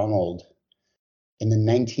MacDonald in the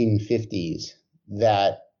 1950s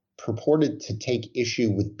that purported to take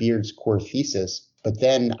issue with Beard's core thesis, but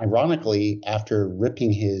then, ironically, after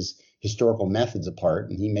ripping his historical methods apart,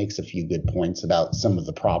 and he makes a few good points about some of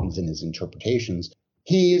the problems in his interpretations,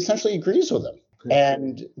 he essentially agrees with them.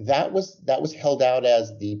 And that was held out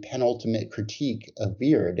as the penultimate critique of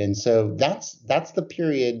Beard. And so that's the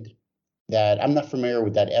period that, I'm not familiar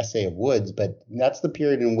with that essay of Wood's, but that's the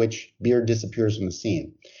period in which Beard disappears from the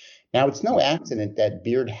scene. Now, it's no accident that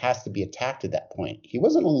Beard has to be attacked at that point. He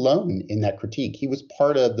wasn't alone in that critique. He was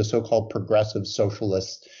part of the so-called progressive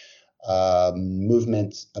socialist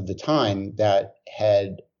movements of the time that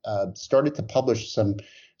had started to publish some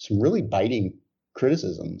really biting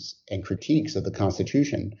criticisms and critiques of the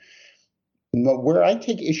Constitution. But where I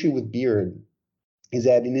take issue with Beard is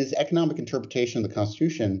that in his economic interpretation of the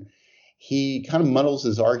Constitution, he kind of muddles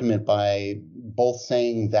his argument by both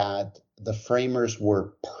saying that the framers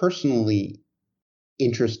were personally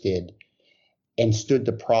interested and stood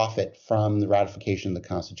to profit from the ratification of the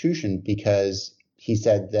Constitution because he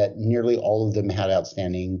said that nearly all of them had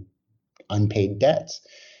outstanding unpaid debts.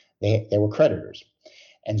 They were creditors.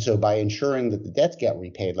 And so by ensuring that the debts get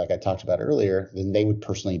repaid, like I talked about earlier, then they would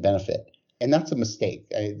personally benefit. And that's a mistake.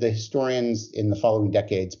 The historians in the following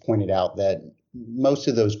decades pointed out that most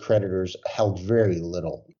of those creditors held very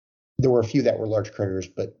little. There were a few that were large creditors,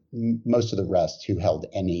 but most of the rest who held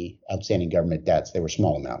any outstanding government debts, they were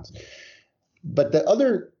small amounts. But the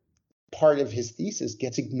other part of his thesis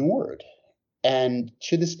gets ignored, and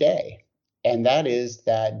to this day, and that is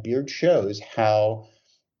that Beard shows how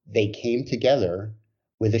they came together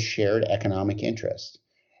with a shared economic interest.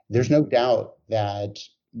 There's no doubt that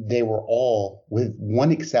they were all, with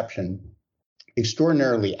one exception,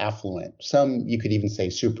 extraordinarily affluent. Some, you could even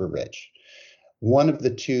say, super rich. One of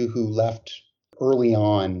the two who left early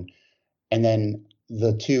on, and then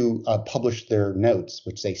the two published their notes,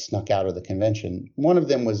 which they snuck out of the convention. One of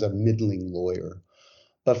them was a middling lawyer.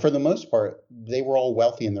 But for the most part, they were all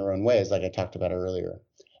wealthy in their own ways, like I talked about earlier.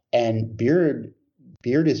 And Beard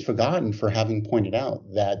is forgotten for having pointed out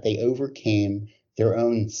that they overcame their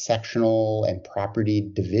own sectional and property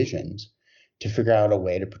divisions to figure out a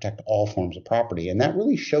way to protect all forms of property. And that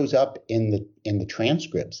really shows up in the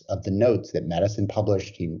transcripts of the notes that Madison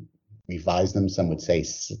published. He revised them. Some would say,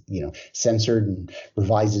 censored and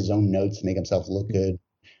revised his own notes to make himself look good.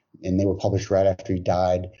 And they were published right after he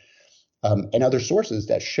died. And other sources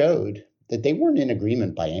that showed that they weren't in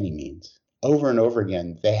agreement by any means. Over and over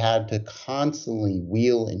again, they had to constantly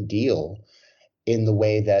wheel and deal in the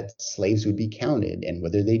way that slaves would be counted and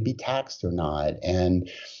whether they'd be taxed or not, and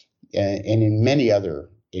in many other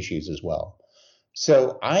issues as well.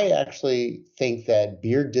 So I actually think that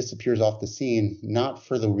Beard disappears off the scene, not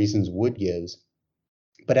for the reasons Wood gives,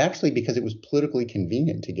 but actually because it was politically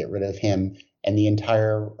convenient to get rid of him and the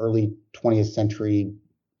entire early 20th century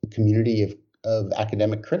community of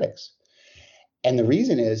academic critics. And the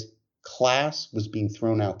reason is class was being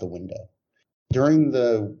thrown out the window. During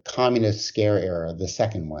the communist scare era, the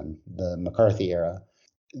second one, the McCarthy era,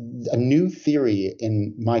 a new theory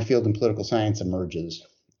in my field in political science emerges,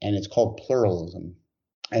 and it's called pluralism.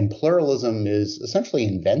 And pluralism is essentially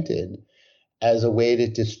invented as a way to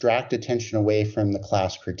distract attention away from the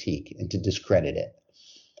class critique and to discredit it.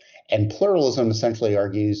 And pluralism essentially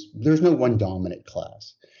argues there's no one dominant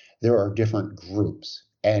class. There are different groups,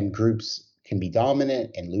 and groups can be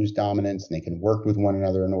dominant and lose dominance, and they can work with one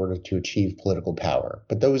another in order to achieve political power.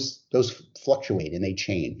 But those fluctuate and they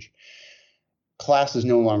change. Class is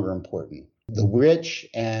no longer important. The rich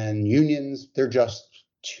and unions, they're just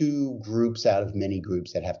two groups out of many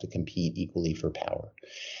groups that have to compete equally for power.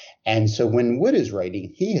 And so when Wood is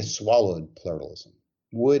writing, he has swallowed pluralism.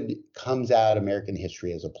 Wood comes at American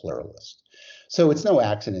history as a pluralist. So it's no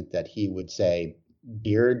accident that he would say,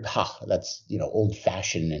 Beard, that's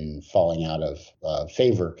old-fashioned and falling out of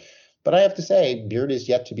favor. But I have to say, Beard is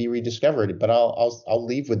yet to be rediscovered. But I'll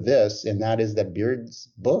leave with this, and that is that Beard's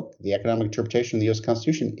book, The Economic Interpretation of the U.S.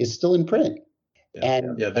 Constitution, is still in print. Yeah,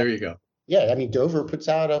 there you go. Yeah, I mean, Dover puts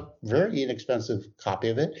out a very inexpensive copy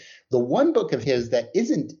of it. The one book of his that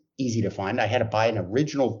isn't easy to find, I had to buy an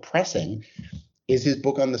original pressing, is his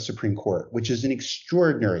book on the Supreme Court, which is an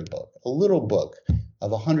extraordinary book, a little book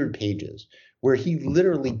of 100 pages, where he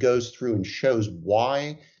literally goes through and shows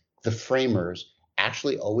why the framers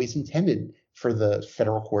actually always intended for the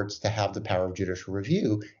federal courts to have the power of judicial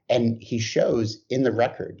review. And he shows in the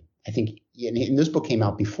record I think, and this book came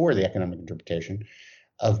out before the economic interpretation,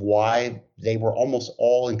 of why they were almost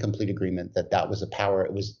all in complete agreement that that was a power.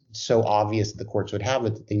 It was so obvious the courts would have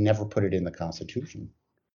it that they never put it in the Constitution.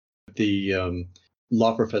 The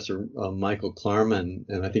law professor Michael Klarman,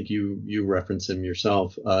 and I think you reference him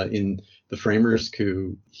yourself in The Framers'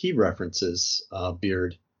 Coup, he references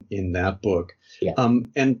Beard in that book. Yeah.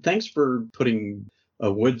 And thanks for putting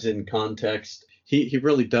Woods in context. He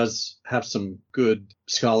really does have some good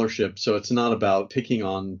scholarship, so it's not about picking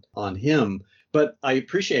on him. But I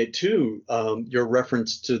appreciate, too, your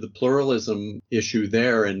reference to the pluralism issue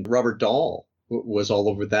there. And Robert Dahl was all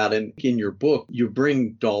over that. And in your book, you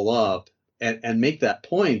bring Dahl up and make that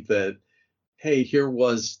point that, hey, here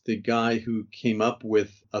was the guy who came up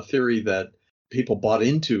with a theory that people bought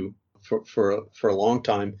into for a long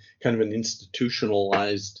time, kind of an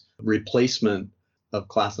institutionalized replacement of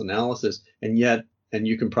class analysis. And yet, and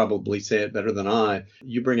you can probably say it better than I,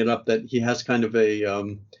 you bring it up that he has kind of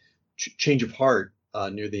a change of heart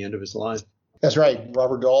near the end of his life. That's right.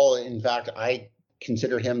 Robert Dahl, in fact, I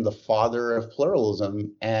consider him the father of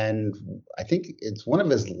pluralism. And I think it's one of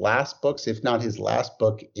his last books, if not his last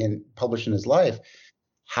book published in his life,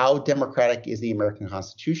 How Democratic is the American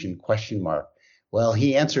Constitution? ? Well,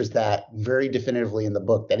 he answers that very definitively in the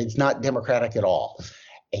book, that it's not democratic at all.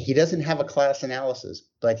 He doesn't have a class analysis,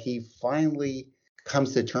 but he finally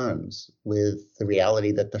comes to terms with the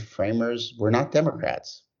reality that the framers were not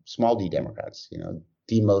Democrats, small d Democrats,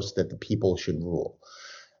 demos that the people should rule.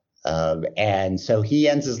 And so he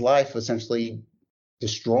ends his life essentially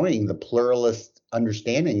destroying the pluralist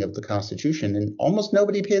understanding of the Constitution. And almost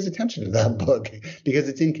nobody pays attention to that book because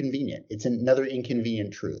it's inconvenient. It's another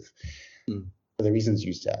inconvenient truth for the reasons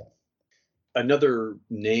you said. Another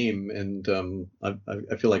name, and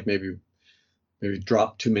I feel like maybe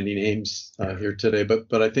dropped too many names here today,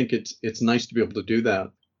 but I think it's nice to be able to do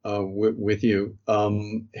that with you.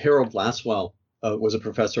 Harold Lasswell was a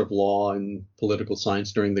professor of law and political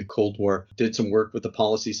science during the Cold War, did some work with the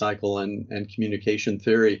policy cycle and communication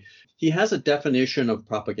theory. He has a definition of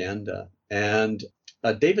propaganda, and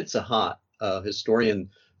David Sahat, a historian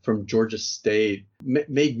from Georgia State,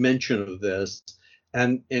 made mention of this.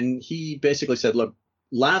 And he basically said, look,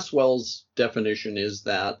 Lasswell's definition is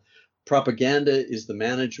that propaganda is the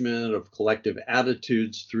management of collective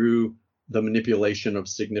attitudes through the manipulation of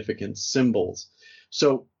significant symbols.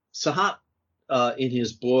 So Sahat, in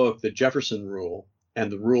his book, The Jefferson Rule,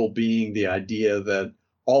 and the rule being the idea that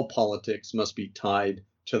all politics must be tied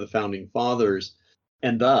to the founding fathers,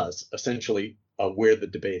 and thus essentially where the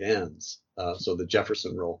debate ends. So the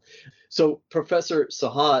Jefferson Rule. So Professor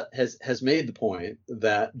Sahat has made the point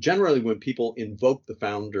that generally when people invoke the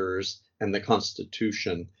founders and the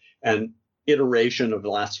Constitution, an iteration of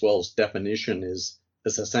Lasswell's definition is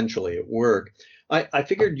essentially at work. I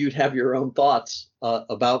figured you'd have your own thoughts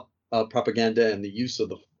about propaganda and the use of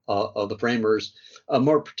the framers,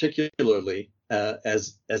 more particularly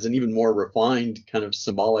as an even more refined kind of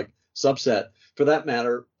symbolic subset. For that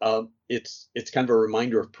matter, it's kind of a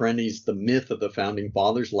reminder of Perenni's The Myth of the Founding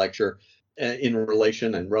Fathers lecture in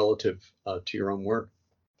relation and relative to your own work.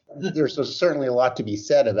 There's certainly a lot to be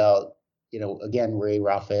said about, again, Ray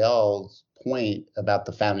Raphael's point about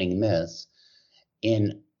the founding myths.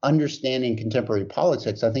 In understanding contemporary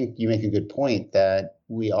politics, I think you make a good point that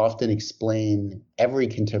we often explain every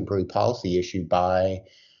contemporary policy issue by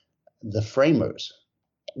the framers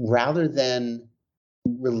rather than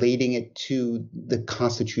relating it to the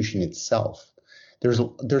Constitution itself. There's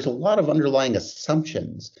a lot of underlying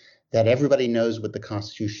assumptions that everybody knows what the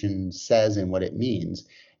Constitution says and what it means.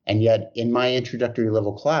 And yet in my introductory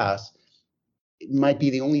level class, it might be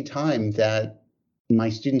the only time that my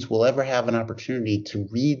students will ever have an opportunity to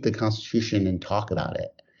read the Constitution and talk about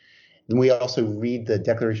it. And we also read the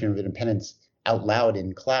Declaration of Independence out loud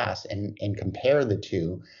in class and compare the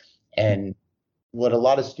two. And what a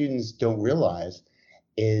lot of students don't realize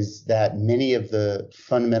is that many of the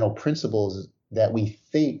fundamental principles that we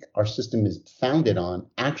think our system is founded on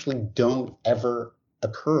actually don't ever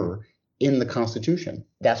occur in the Constitution.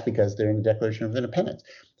 That's because they're in the Declaration of Independence,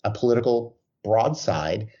 a political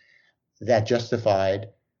broadside that justified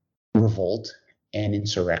revolt and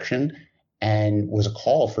insurrection and was a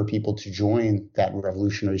call for people to join that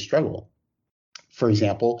revolutionary struggle. For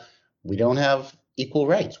example, we don't have equal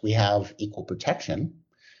rights. We have equal protection.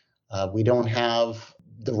 We don't have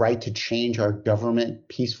the right to change our government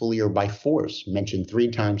peacefully or by force, mentioned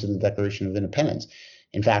 3 times in the Declaration of Independence.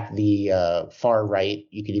 In fact, the far right,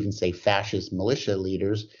 you could even say fascist militia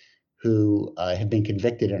leaders who have been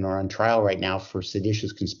convicted and are on trial right now for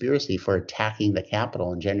seditious conspiracy for attacking the Capitol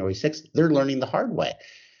on January 6th, they're learning the hard way.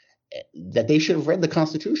 that they should have read the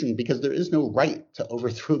Constitution because there is no right to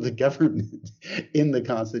overthrow the government in the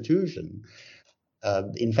Constitution.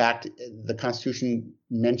 In fact, the Constitution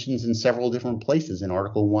mentions in several different places in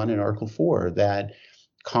Article 1 and Article 4 that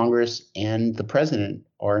Congress and the president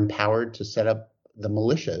are empowered to set up the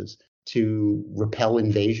militias to repel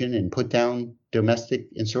invasion and put down domestic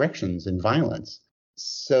insurrections and violence.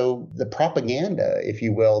 So the propaganda, if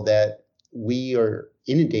you will, that we are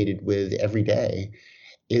inundated with every day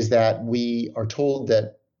is that we are told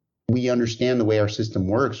that we understand the way our system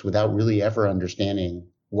works without really ever understanding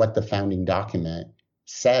what the founding document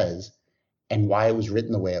says and why it was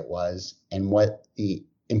written the way it was and what the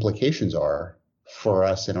implications are for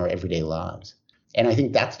us in our everyday lives. And I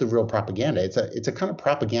think that's the real propaganda. It's a kind of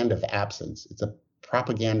propaganda of absence. It's a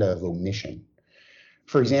propaganda of omission.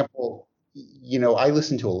 For example, I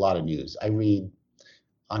listen to a lot of news. I read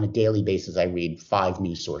on a daily basis, I read 5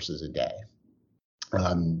 news sources a day.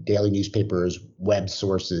 Daily newspapers, web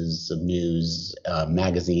sources of news,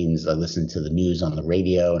 magazines. I listen to the news on the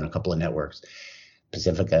radio and a couple of networks,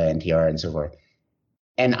 Pacifica, NPR, and so forth.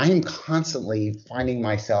 And I am constantly finding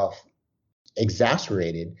myself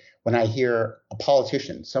exasperated when I hear a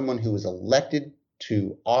politician, someone who was elected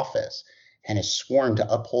to office and is sworn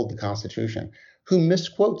to uphold the Constitution, who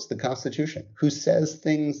misquotes the Constitution, who says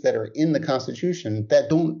things that are in the Constitution that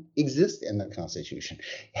don't exist in the Constitution.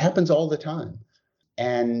 It happens all the time.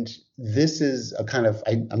 And this is a kind of,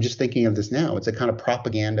 I'm just thinking of this now, it's a kind of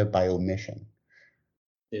propaganda by omission.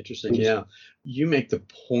 Interesting. Yeah. You make the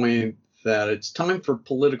point that it's time for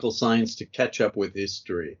political science to catch up with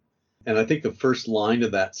history. And I think the first line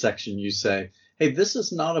of that section, you say, hey, this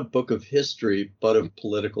is not a book of history, but of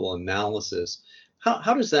political analysis.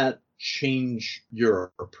 How does that change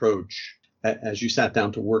your approach as you sat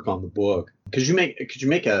down to work on the book? Could you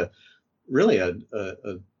make a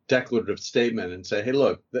declarative statement and say, hey,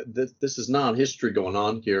 look, this is not history going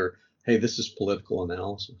on here. Hey, this is political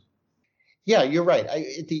analysis. Yeah, you're right.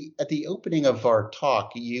 At the opening of our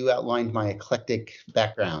talk, you outlined my eclectic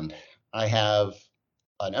background. I have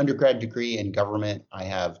an undergrad degree in government. I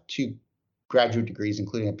have 2 graduate degrees,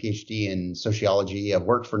 including a PhD in sociology. I've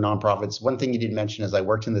worked for nonprofits. One thing you didn't mention is I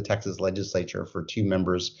worked in the Texas legislature for 2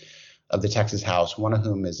 members of the Texas House, one of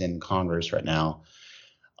whom is in Congress right now.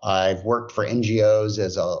 I've worked for NGOs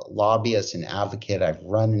as a lobbyist and advocate. I've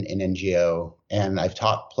run an NGO, and I've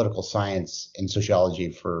taught political science and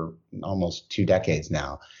sociology for almost 2 decades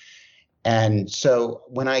now. And so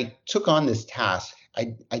when I took on this task,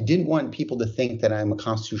 I didn't want people to think that I'm a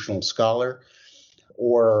constitutional scholar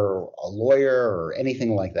or a lawyer or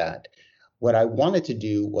anything like that. What I wanted to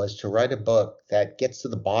do was to write a book that gets to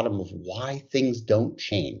the bottom of why things don't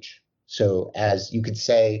change. So as you could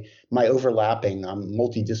say, I'm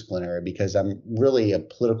multidisciplinary because I'm really a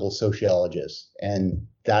political sociologist. And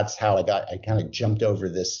that's how I kind of jumped over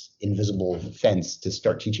this invisible fence to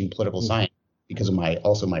start teaching political science because of my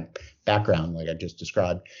background, like I just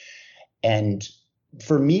described. And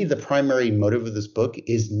for me, the primary motive of this book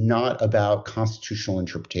is not about constitutional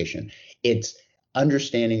interpretation. It's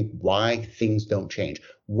understanding why things don't change.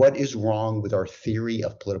 What is wrong with our theory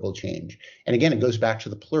of political change? And again, it goes back to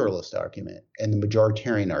the pluralist argument and the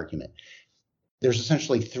majoritarian argument. There's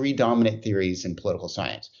essentially 3 dominant theories in political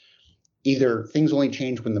science. Either things only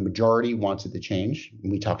change when the majority wants it to change. And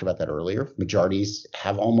we talked about that earlier. Majorities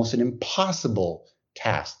have almost an impossible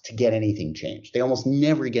task to get anything changed. They almost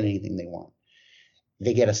never get anything they want.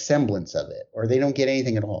 They get a semblance of it, or they don't get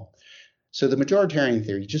anything at all. So the majoritarian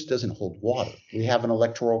theory just doesn't hold water. We have an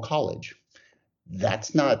electoral college.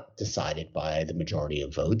 That's not decided by the majority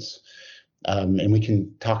of votes. And we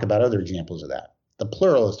can talk about other examples of that. The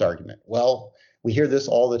pluralist argument. Well, we hear this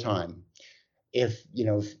all the time.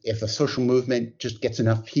 If a social movement just gets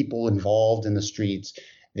enough people involved in the streets,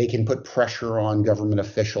 they can put pressure on government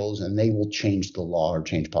officials and they will change the law or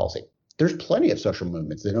change policy. There's plenty of social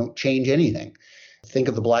movements that don't change anything. Think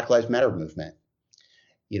of the Black Lives Matter movement.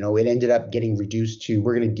 It ended up getting reduced to,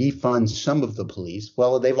 we're going to defund some of the police.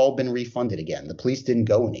 Well, they've all been refunded again. The police didn't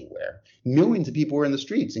go anywhere. Millions of people were in the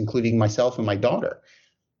streets, including myself and my daughter.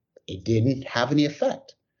 It didn't have any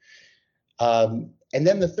effect. And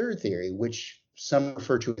then the third theory, which some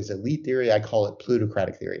refer to as elite theory, I call it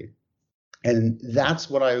plutocratic theory. And that's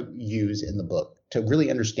what I use in the book to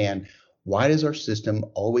really understand, why does our system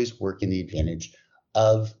always work in the advantage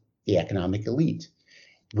of the economic elite,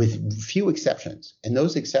 with few exceptions? And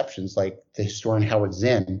those exceptions, like the historian Howard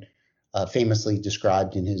Zinn famously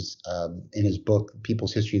described in his book,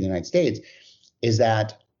 People's History of the United States, is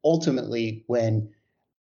that ultimately when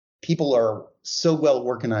people are so well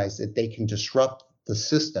organized that they can disrupt the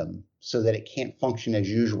system so that it can't function as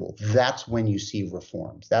usual, that's when you see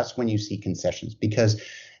reforms. That's when you see concessions, because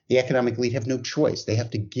the economic elite have no choice. They have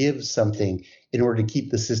to give something in order to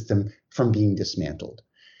keep the system from being dismantled.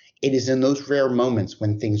 It is in those rare moments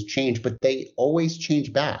when things change, but they always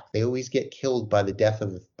change back. They always get killed by the death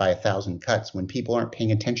of by 1,000 cuts, when people aren't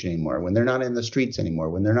paying attention anymore, when they're not in the streets anymore,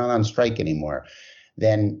 when they're not on strike anymore.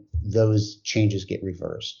 Then those changes get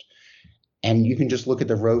reversed. And you can just look at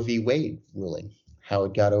the Roe v. Wade ruling, how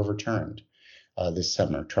it got overturned this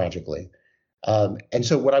summer, tragically. And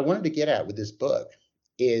so what I wanted to get at with this book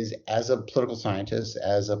is, as a political scientist,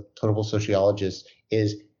 as a political sociologist,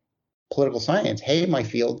 is political science. Hey, my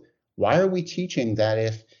field, why are we teaching that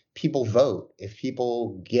if people vote, if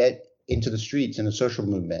people get into the streets in a social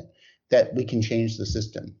movement, that we can change the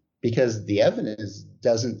system? Because the evidence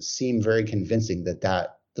doesn't seem very convincing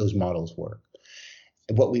that those models work.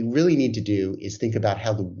 And what we really need to do is think about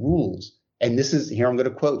how the rules, and this is, here I'm going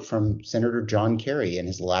to quote from Senator John Kerry in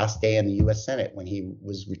his last day in the US Senate when he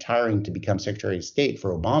was retiring to become Secretary of State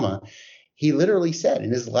for Obama. He literally said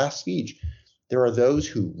in his last speech, there are those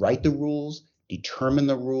who write the rules, determine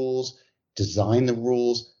the rules, design the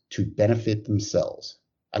rules to benefit themselves.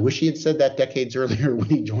 I wish he had said that decades earlier when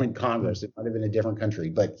he joined Congress. It might have been a different country,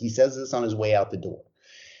 but he says this on his way out the door.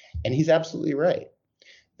 And he's absolutely right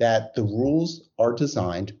that the rules are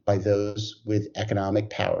designed by those with economic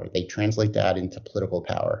power. They translate that into political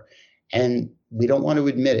power. And we don't want to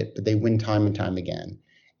admit it, but they win time and time again.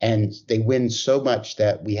 And they win so much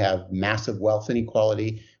that we have massive wealth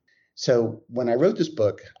inequality. So when I wrote this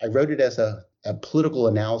book, I wrote it as a political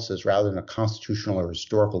analysis rather than a constitutional or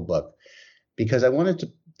historical book, because I wanted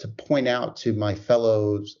to point out to my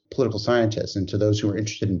fellow political scientists and to those who are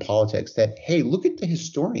interested in politics that, hey, look at the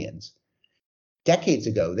historians. Decades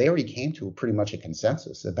ago, they already came to pretty much a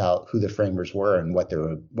consensus about who the framers were and what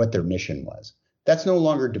their mission was. That's no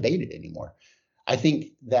longer debated anymore. I think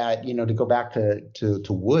that, to go back to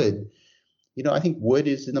Wood, I think Wood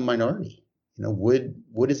is in the minority.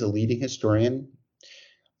 Wood is a leading historian,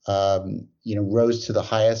 rose to the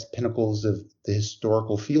highest pinnacles of the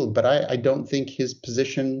historical field, but I don't think his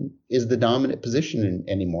position is the dominant position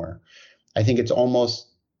anymore. I think it's almost,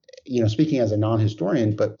 speaking as a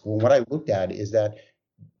non-historian, but what I looked at is that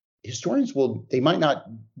historians they might not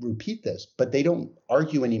repeat this, but they don't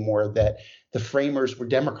argue anymore that the framers were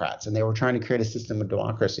Democrats and they were trying to create a system of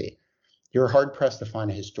democracy. You're hard pressed to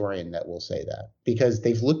find a historian that will say that, because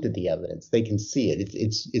they've looked at the evidence. They can see it.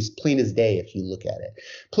 It's plain as day if you look at it.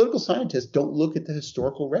 Political scientists don't look at the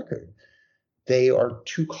historical record. They are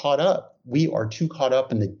too caught up. We are too caught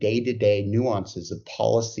up in the day-to-day nuances of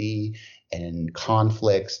policy and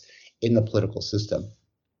conflicts in the political system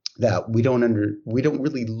that we don't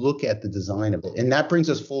really look at the design of it. And that brings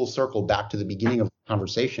us full circle back to the beginning of the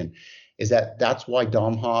conversation, is that's why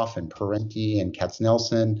Domhoff and Parenti and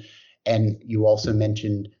Katznelson, and you also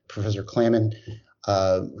mentioned Professor Claman,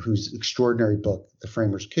 whose extraordinary book, The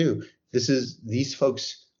Framers' Coup. These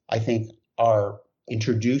folks, I think, are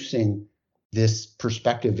introducing this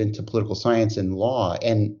perspective into political science and law,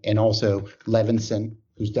 and also Levinson,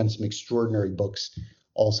 who's done some extraordinary books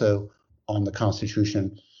also on the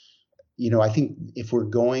Constitution. I think if we're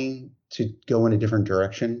going to go in a different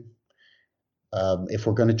direction, if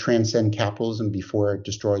we're going to transcend capitalism before it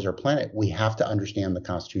destroys our planet, we have to understand the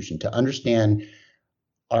Constitution. To understand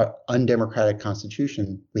our undemocratic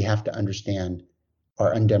Constitution, we have to understand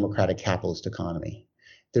our undemocratic capitalist economy.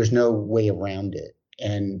 There's no way around it.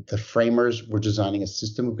 And the framers were designing a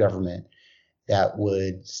system of government that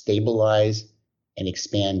would stabilize and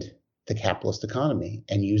expand the capitalist economy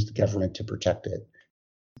and use the government to protect it.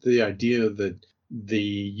 The idea that the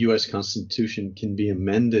U.S. Constitution can be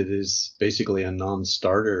amended is basically a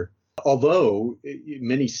non-starter. Although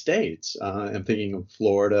many states, I'm thinking of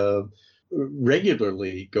Florida,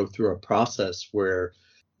 regularly go through a process where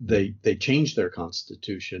they change their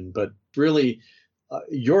constitution. But really,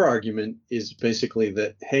 your argument is basically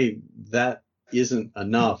that, hey, that isn't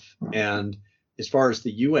enough. And as far as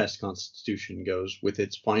the U.S. Constitution goes, with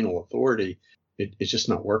its final authority, it's just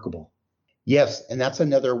not workable. Yes, and that's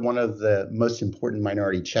another one of the most important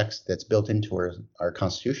minority checks that's built into our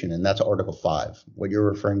Constitution, and that's Article 5. What you're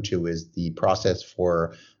referring to is the process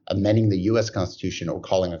for amending the U.S. Constitution or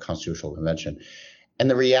calling a constitutional convention. And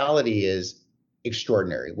the reality is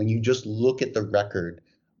extraordinary. When you just look at the record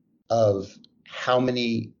of how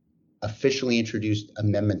many officially introduced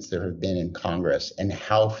amendments there have been in Congress and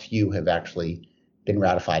how few have actually been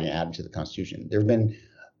ratified and added to the Constitution. There have been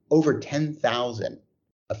over 10,000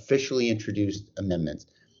 officially introduced amendments.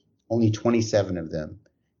 Only 27 of them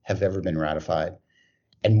have ever been ratified.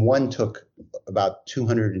 And one took about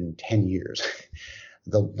 210 years,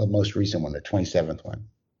 the most recent one, the 27th one.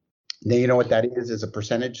 Now, you know what that is as a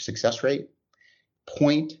percentage success rate?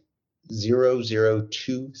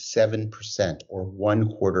 0.0027%, or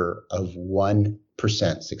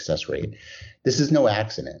 1/4% success rate. This is no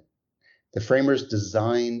accident. The framers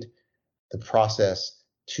designed the process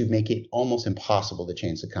to make it almost impossible to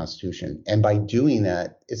change the Constitution. And by doing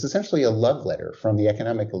that, it's essentially a love letter from the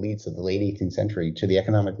economic elites of the late 18th century to the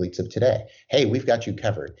economic elites of today. Hey, we've got you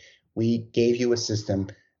covered. We gave you a system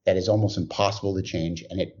that is almost impossible to change,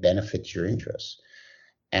 and it benefits your interests.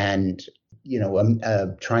 And,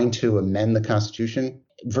 trying to amend the Constitution,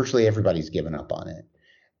 virtually everybody's given up on it.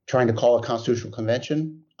 Trying to call a constitutional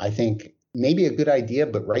convention, I think maybe a good idea,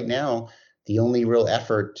 but right now, the only real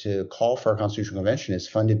effort to call for a constitutional convention is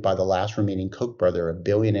funded by the last remaining Koch brother, a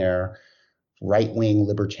billionaire right-wing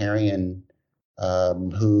libertarian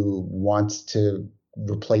who wants to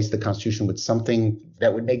replace the Constitution with something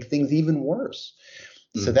that would make things even worse.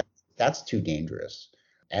 So that's too dangerous.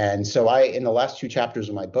 And so in the last 2 chapters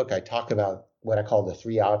of my book, I talk about what I call the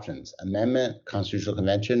 3 options: amendment, constitutional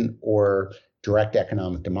convention, or direct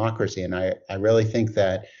economic democracy. And I really think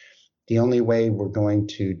that the only way we're going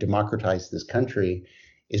to democratize this country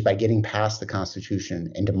is by getting past the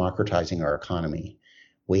Constitution and democratizing our economy.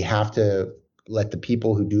 We have to let the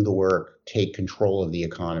people who do the work take control of the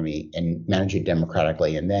economy and manage it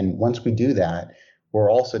democratically. And then once we do that,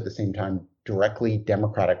 we're also at the same time directly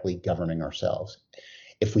democratically governing ourselves.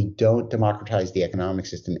 If we don't democratize the economic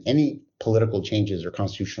system, any political changes or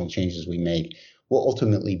constitutional changes we make will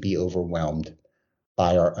ultimately be overwhelmed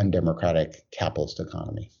by our undemocratic capitalist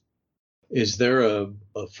economy. Is there a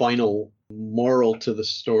final moral to the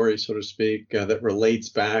story, so to speak, that relates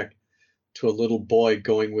back to a little boy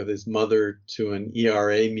going with his mother to an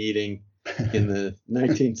ERA meeting in the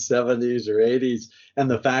 1970s or 80s, and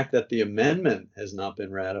the fact that the amendment has not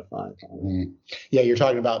been ratified? Yeah, you're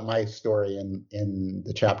talking about my story in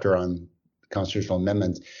the chapter on constitutional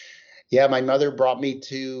amendments. Yeah, my mother brought me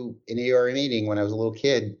to an ERA meeting when I was a little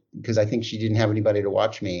kid because I think she didn't have anybody to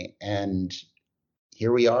watch me. And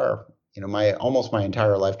here we are, almost my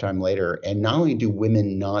entire lifetime later. And not only do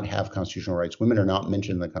women not have constitutional rights, women are not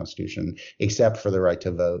mentioned in the Constitution except for the right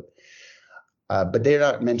to vote. But they're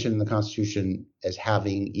not mentioned in the Constitution as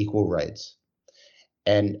having equal rights.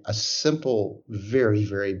 And a simple, very,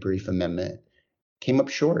 very brief amendment came up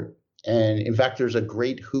short. And in fact, there's a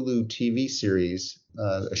great Hulu TV series,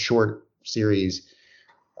 a short series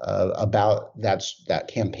about that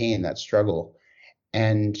campaign, that struggle.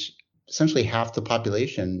 And essentially half the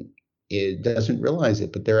population doesn't realize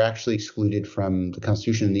it, but they're actually excluded from the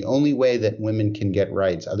Constitution. The only way that women can get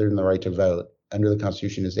rights other than the right to vote under the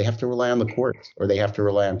Constitution is they have to rely on the courts, or they have to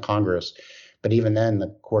rely on Congress. But even then,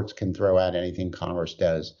 the courts can throw out anything Congress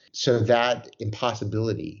does. So that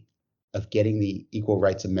impossibility of getting the Equal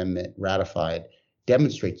Rights Amendment ratified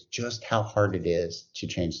demonstrates just how hard it is to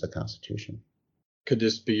change the Constitution. Could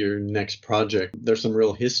this be your next project? There's some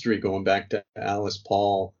real history going back to Alice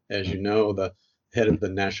Paul, as you know, the head of the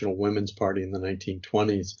National Women's Party in the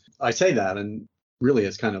 1920s. I say that, and really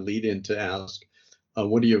it's kind of lead in to ask,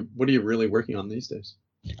 what are you really working on these days?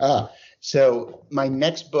 So my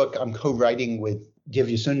next book I'm co-writing with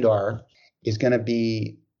Divya Sundar is going to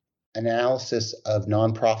be an analysis of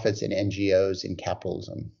nonprofits and NGOs in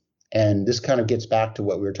capitalism. And this kind of gets back to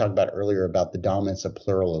what we were talking about earlier about the dominance of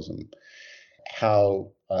pluralism,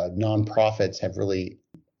 how nonprofits have really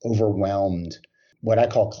overwhelmed what I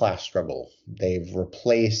call class struggle. They've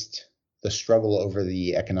replaced the struggle over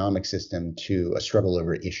the economic system to a struggle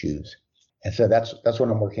over issues. And so that's what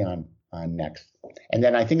I'm working on next. And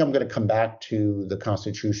then I think I'm going to come back to the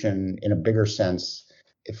Constitution in a bigger sense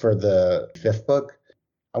for the 5th book.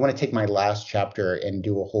 I want to take my last chapter and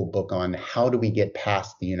do a whole book on how do we get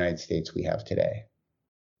past the United States we have today?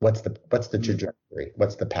 What's the trajectory?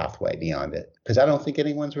 What's the pathway beyond it? Because I don't think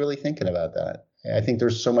anyone's really thinking about that. I think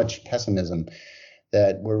there's so much pessimism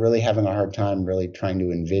that we're really having a hard time really trying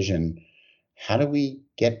to envision how do we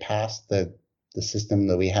get past the system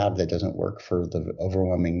that we have that doesn't work for the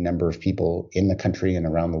overwhelming number of people in the country and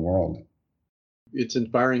around the world. It's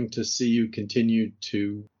inspiring to see you continue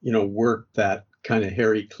to, work that kind of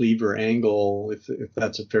Harry Cleaver angle, if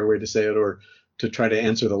that's a fair way to say it, or to try to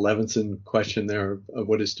answer the Levinson question there of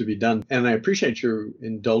what is to be done. And I appreciate you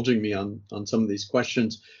indulging me on some of these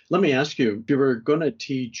questions. Let me ask you, if you were going to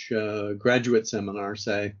teach a graduate seminar,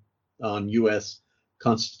 say, on U.S.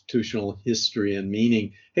 constitutional history and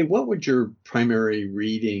meaning, hey, what would your primary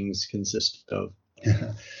readings consist of?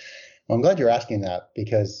 Well, I'm glad you're asking that,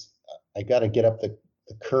 because I got to get up the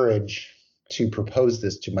courage to propose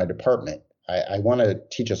this to my department. I want to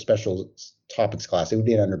teach a special topics class. It would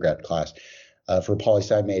be an undergrad class for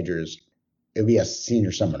poli-sci majors. It would be a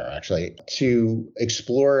senior seminar, actually, to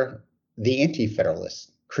explore the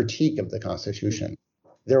anti-federalist critique of the Constitution.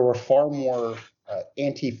 There were far more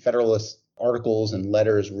anti-federalist articles and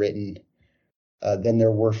letters written than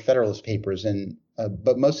there were Federalist papers,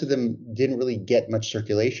 but most of them didn't really get much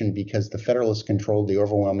circulation because the Federalists controlled the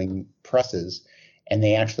overwhelming presses, and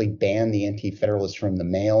they actually banned the anti-Federalists from the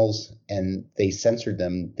mails, and they censored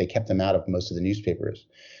them. They kept them out of most of the newspapers.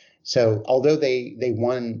 So although they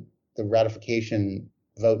won the ratification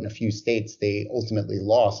vote in a few states, they ultimately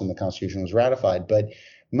lost and the Constitution was ratified. But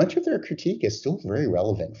much of their critique is still very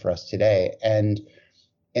relevant for us today. And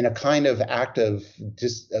in a kind of act of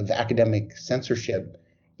academic censorship,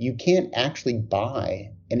 you can't actually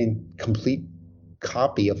buy an incomplete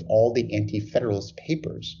copy of all the anti-federalist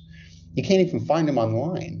papers. You can't even find them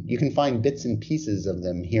online. You can find bits and pieces of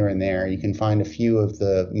them here and there. You can find a few of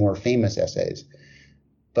the more famous essays.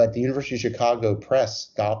 But the University of Chicago Press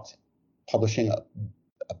stopped publishing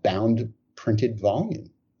a bound printed volume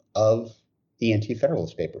of the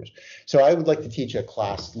anti-federalist papers. So I would like to teach a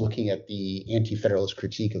class looking at the anti-federalist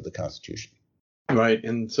critique of the Constitution. Right.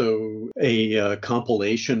 And so a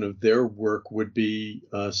compilation of their work would be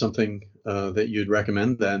something that you'd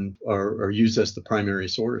recommend then or use as the primary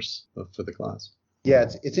source for the class. Yeah,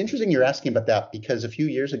 it's interesting you're asking about that because a few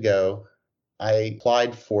years ago, I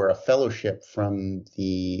applied for a fellowship from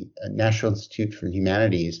the National Institute for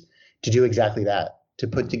Humanities to do exactly that, to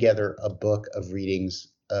put together a book of readings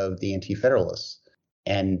of the anti-federalists,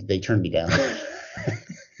 and they turned me down.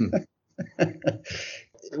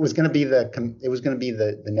 It was going to be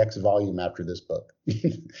the next volume after this book,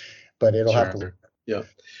 but it'll have to. Yeah.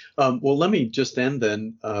 Well, let me just end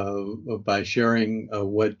then by sharing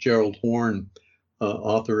what Gerald Horne,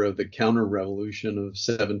 author of The Counter-Revolution of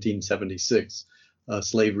 1776,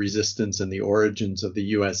 Slave Resistance and the Origins of the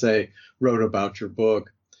USA, wrote about your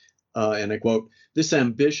book. And I quote, "This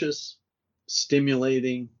ambitious,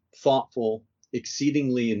 stimulating, thoughtful,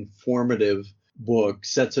 exceedingly informative book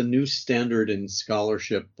sets a new standard in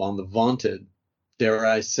scholarship on the vaunted, dare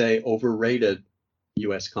I say, overrated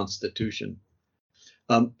U.S. Constitution."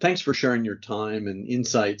 Thanks for sharing your time and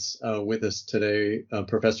insights with us today,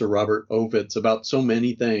 Professor Robert Ovitz, about so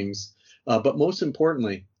many things, but most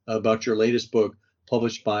importantly, about your latest book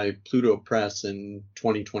published by Pluto Press in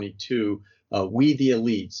 2022, We the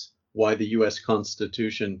Elites, Why the U.S.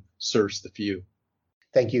 Constitution Serves the Few.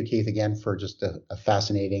 Thank you, Keith, again, for just a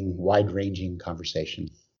fascinating, wide-ranging conversation.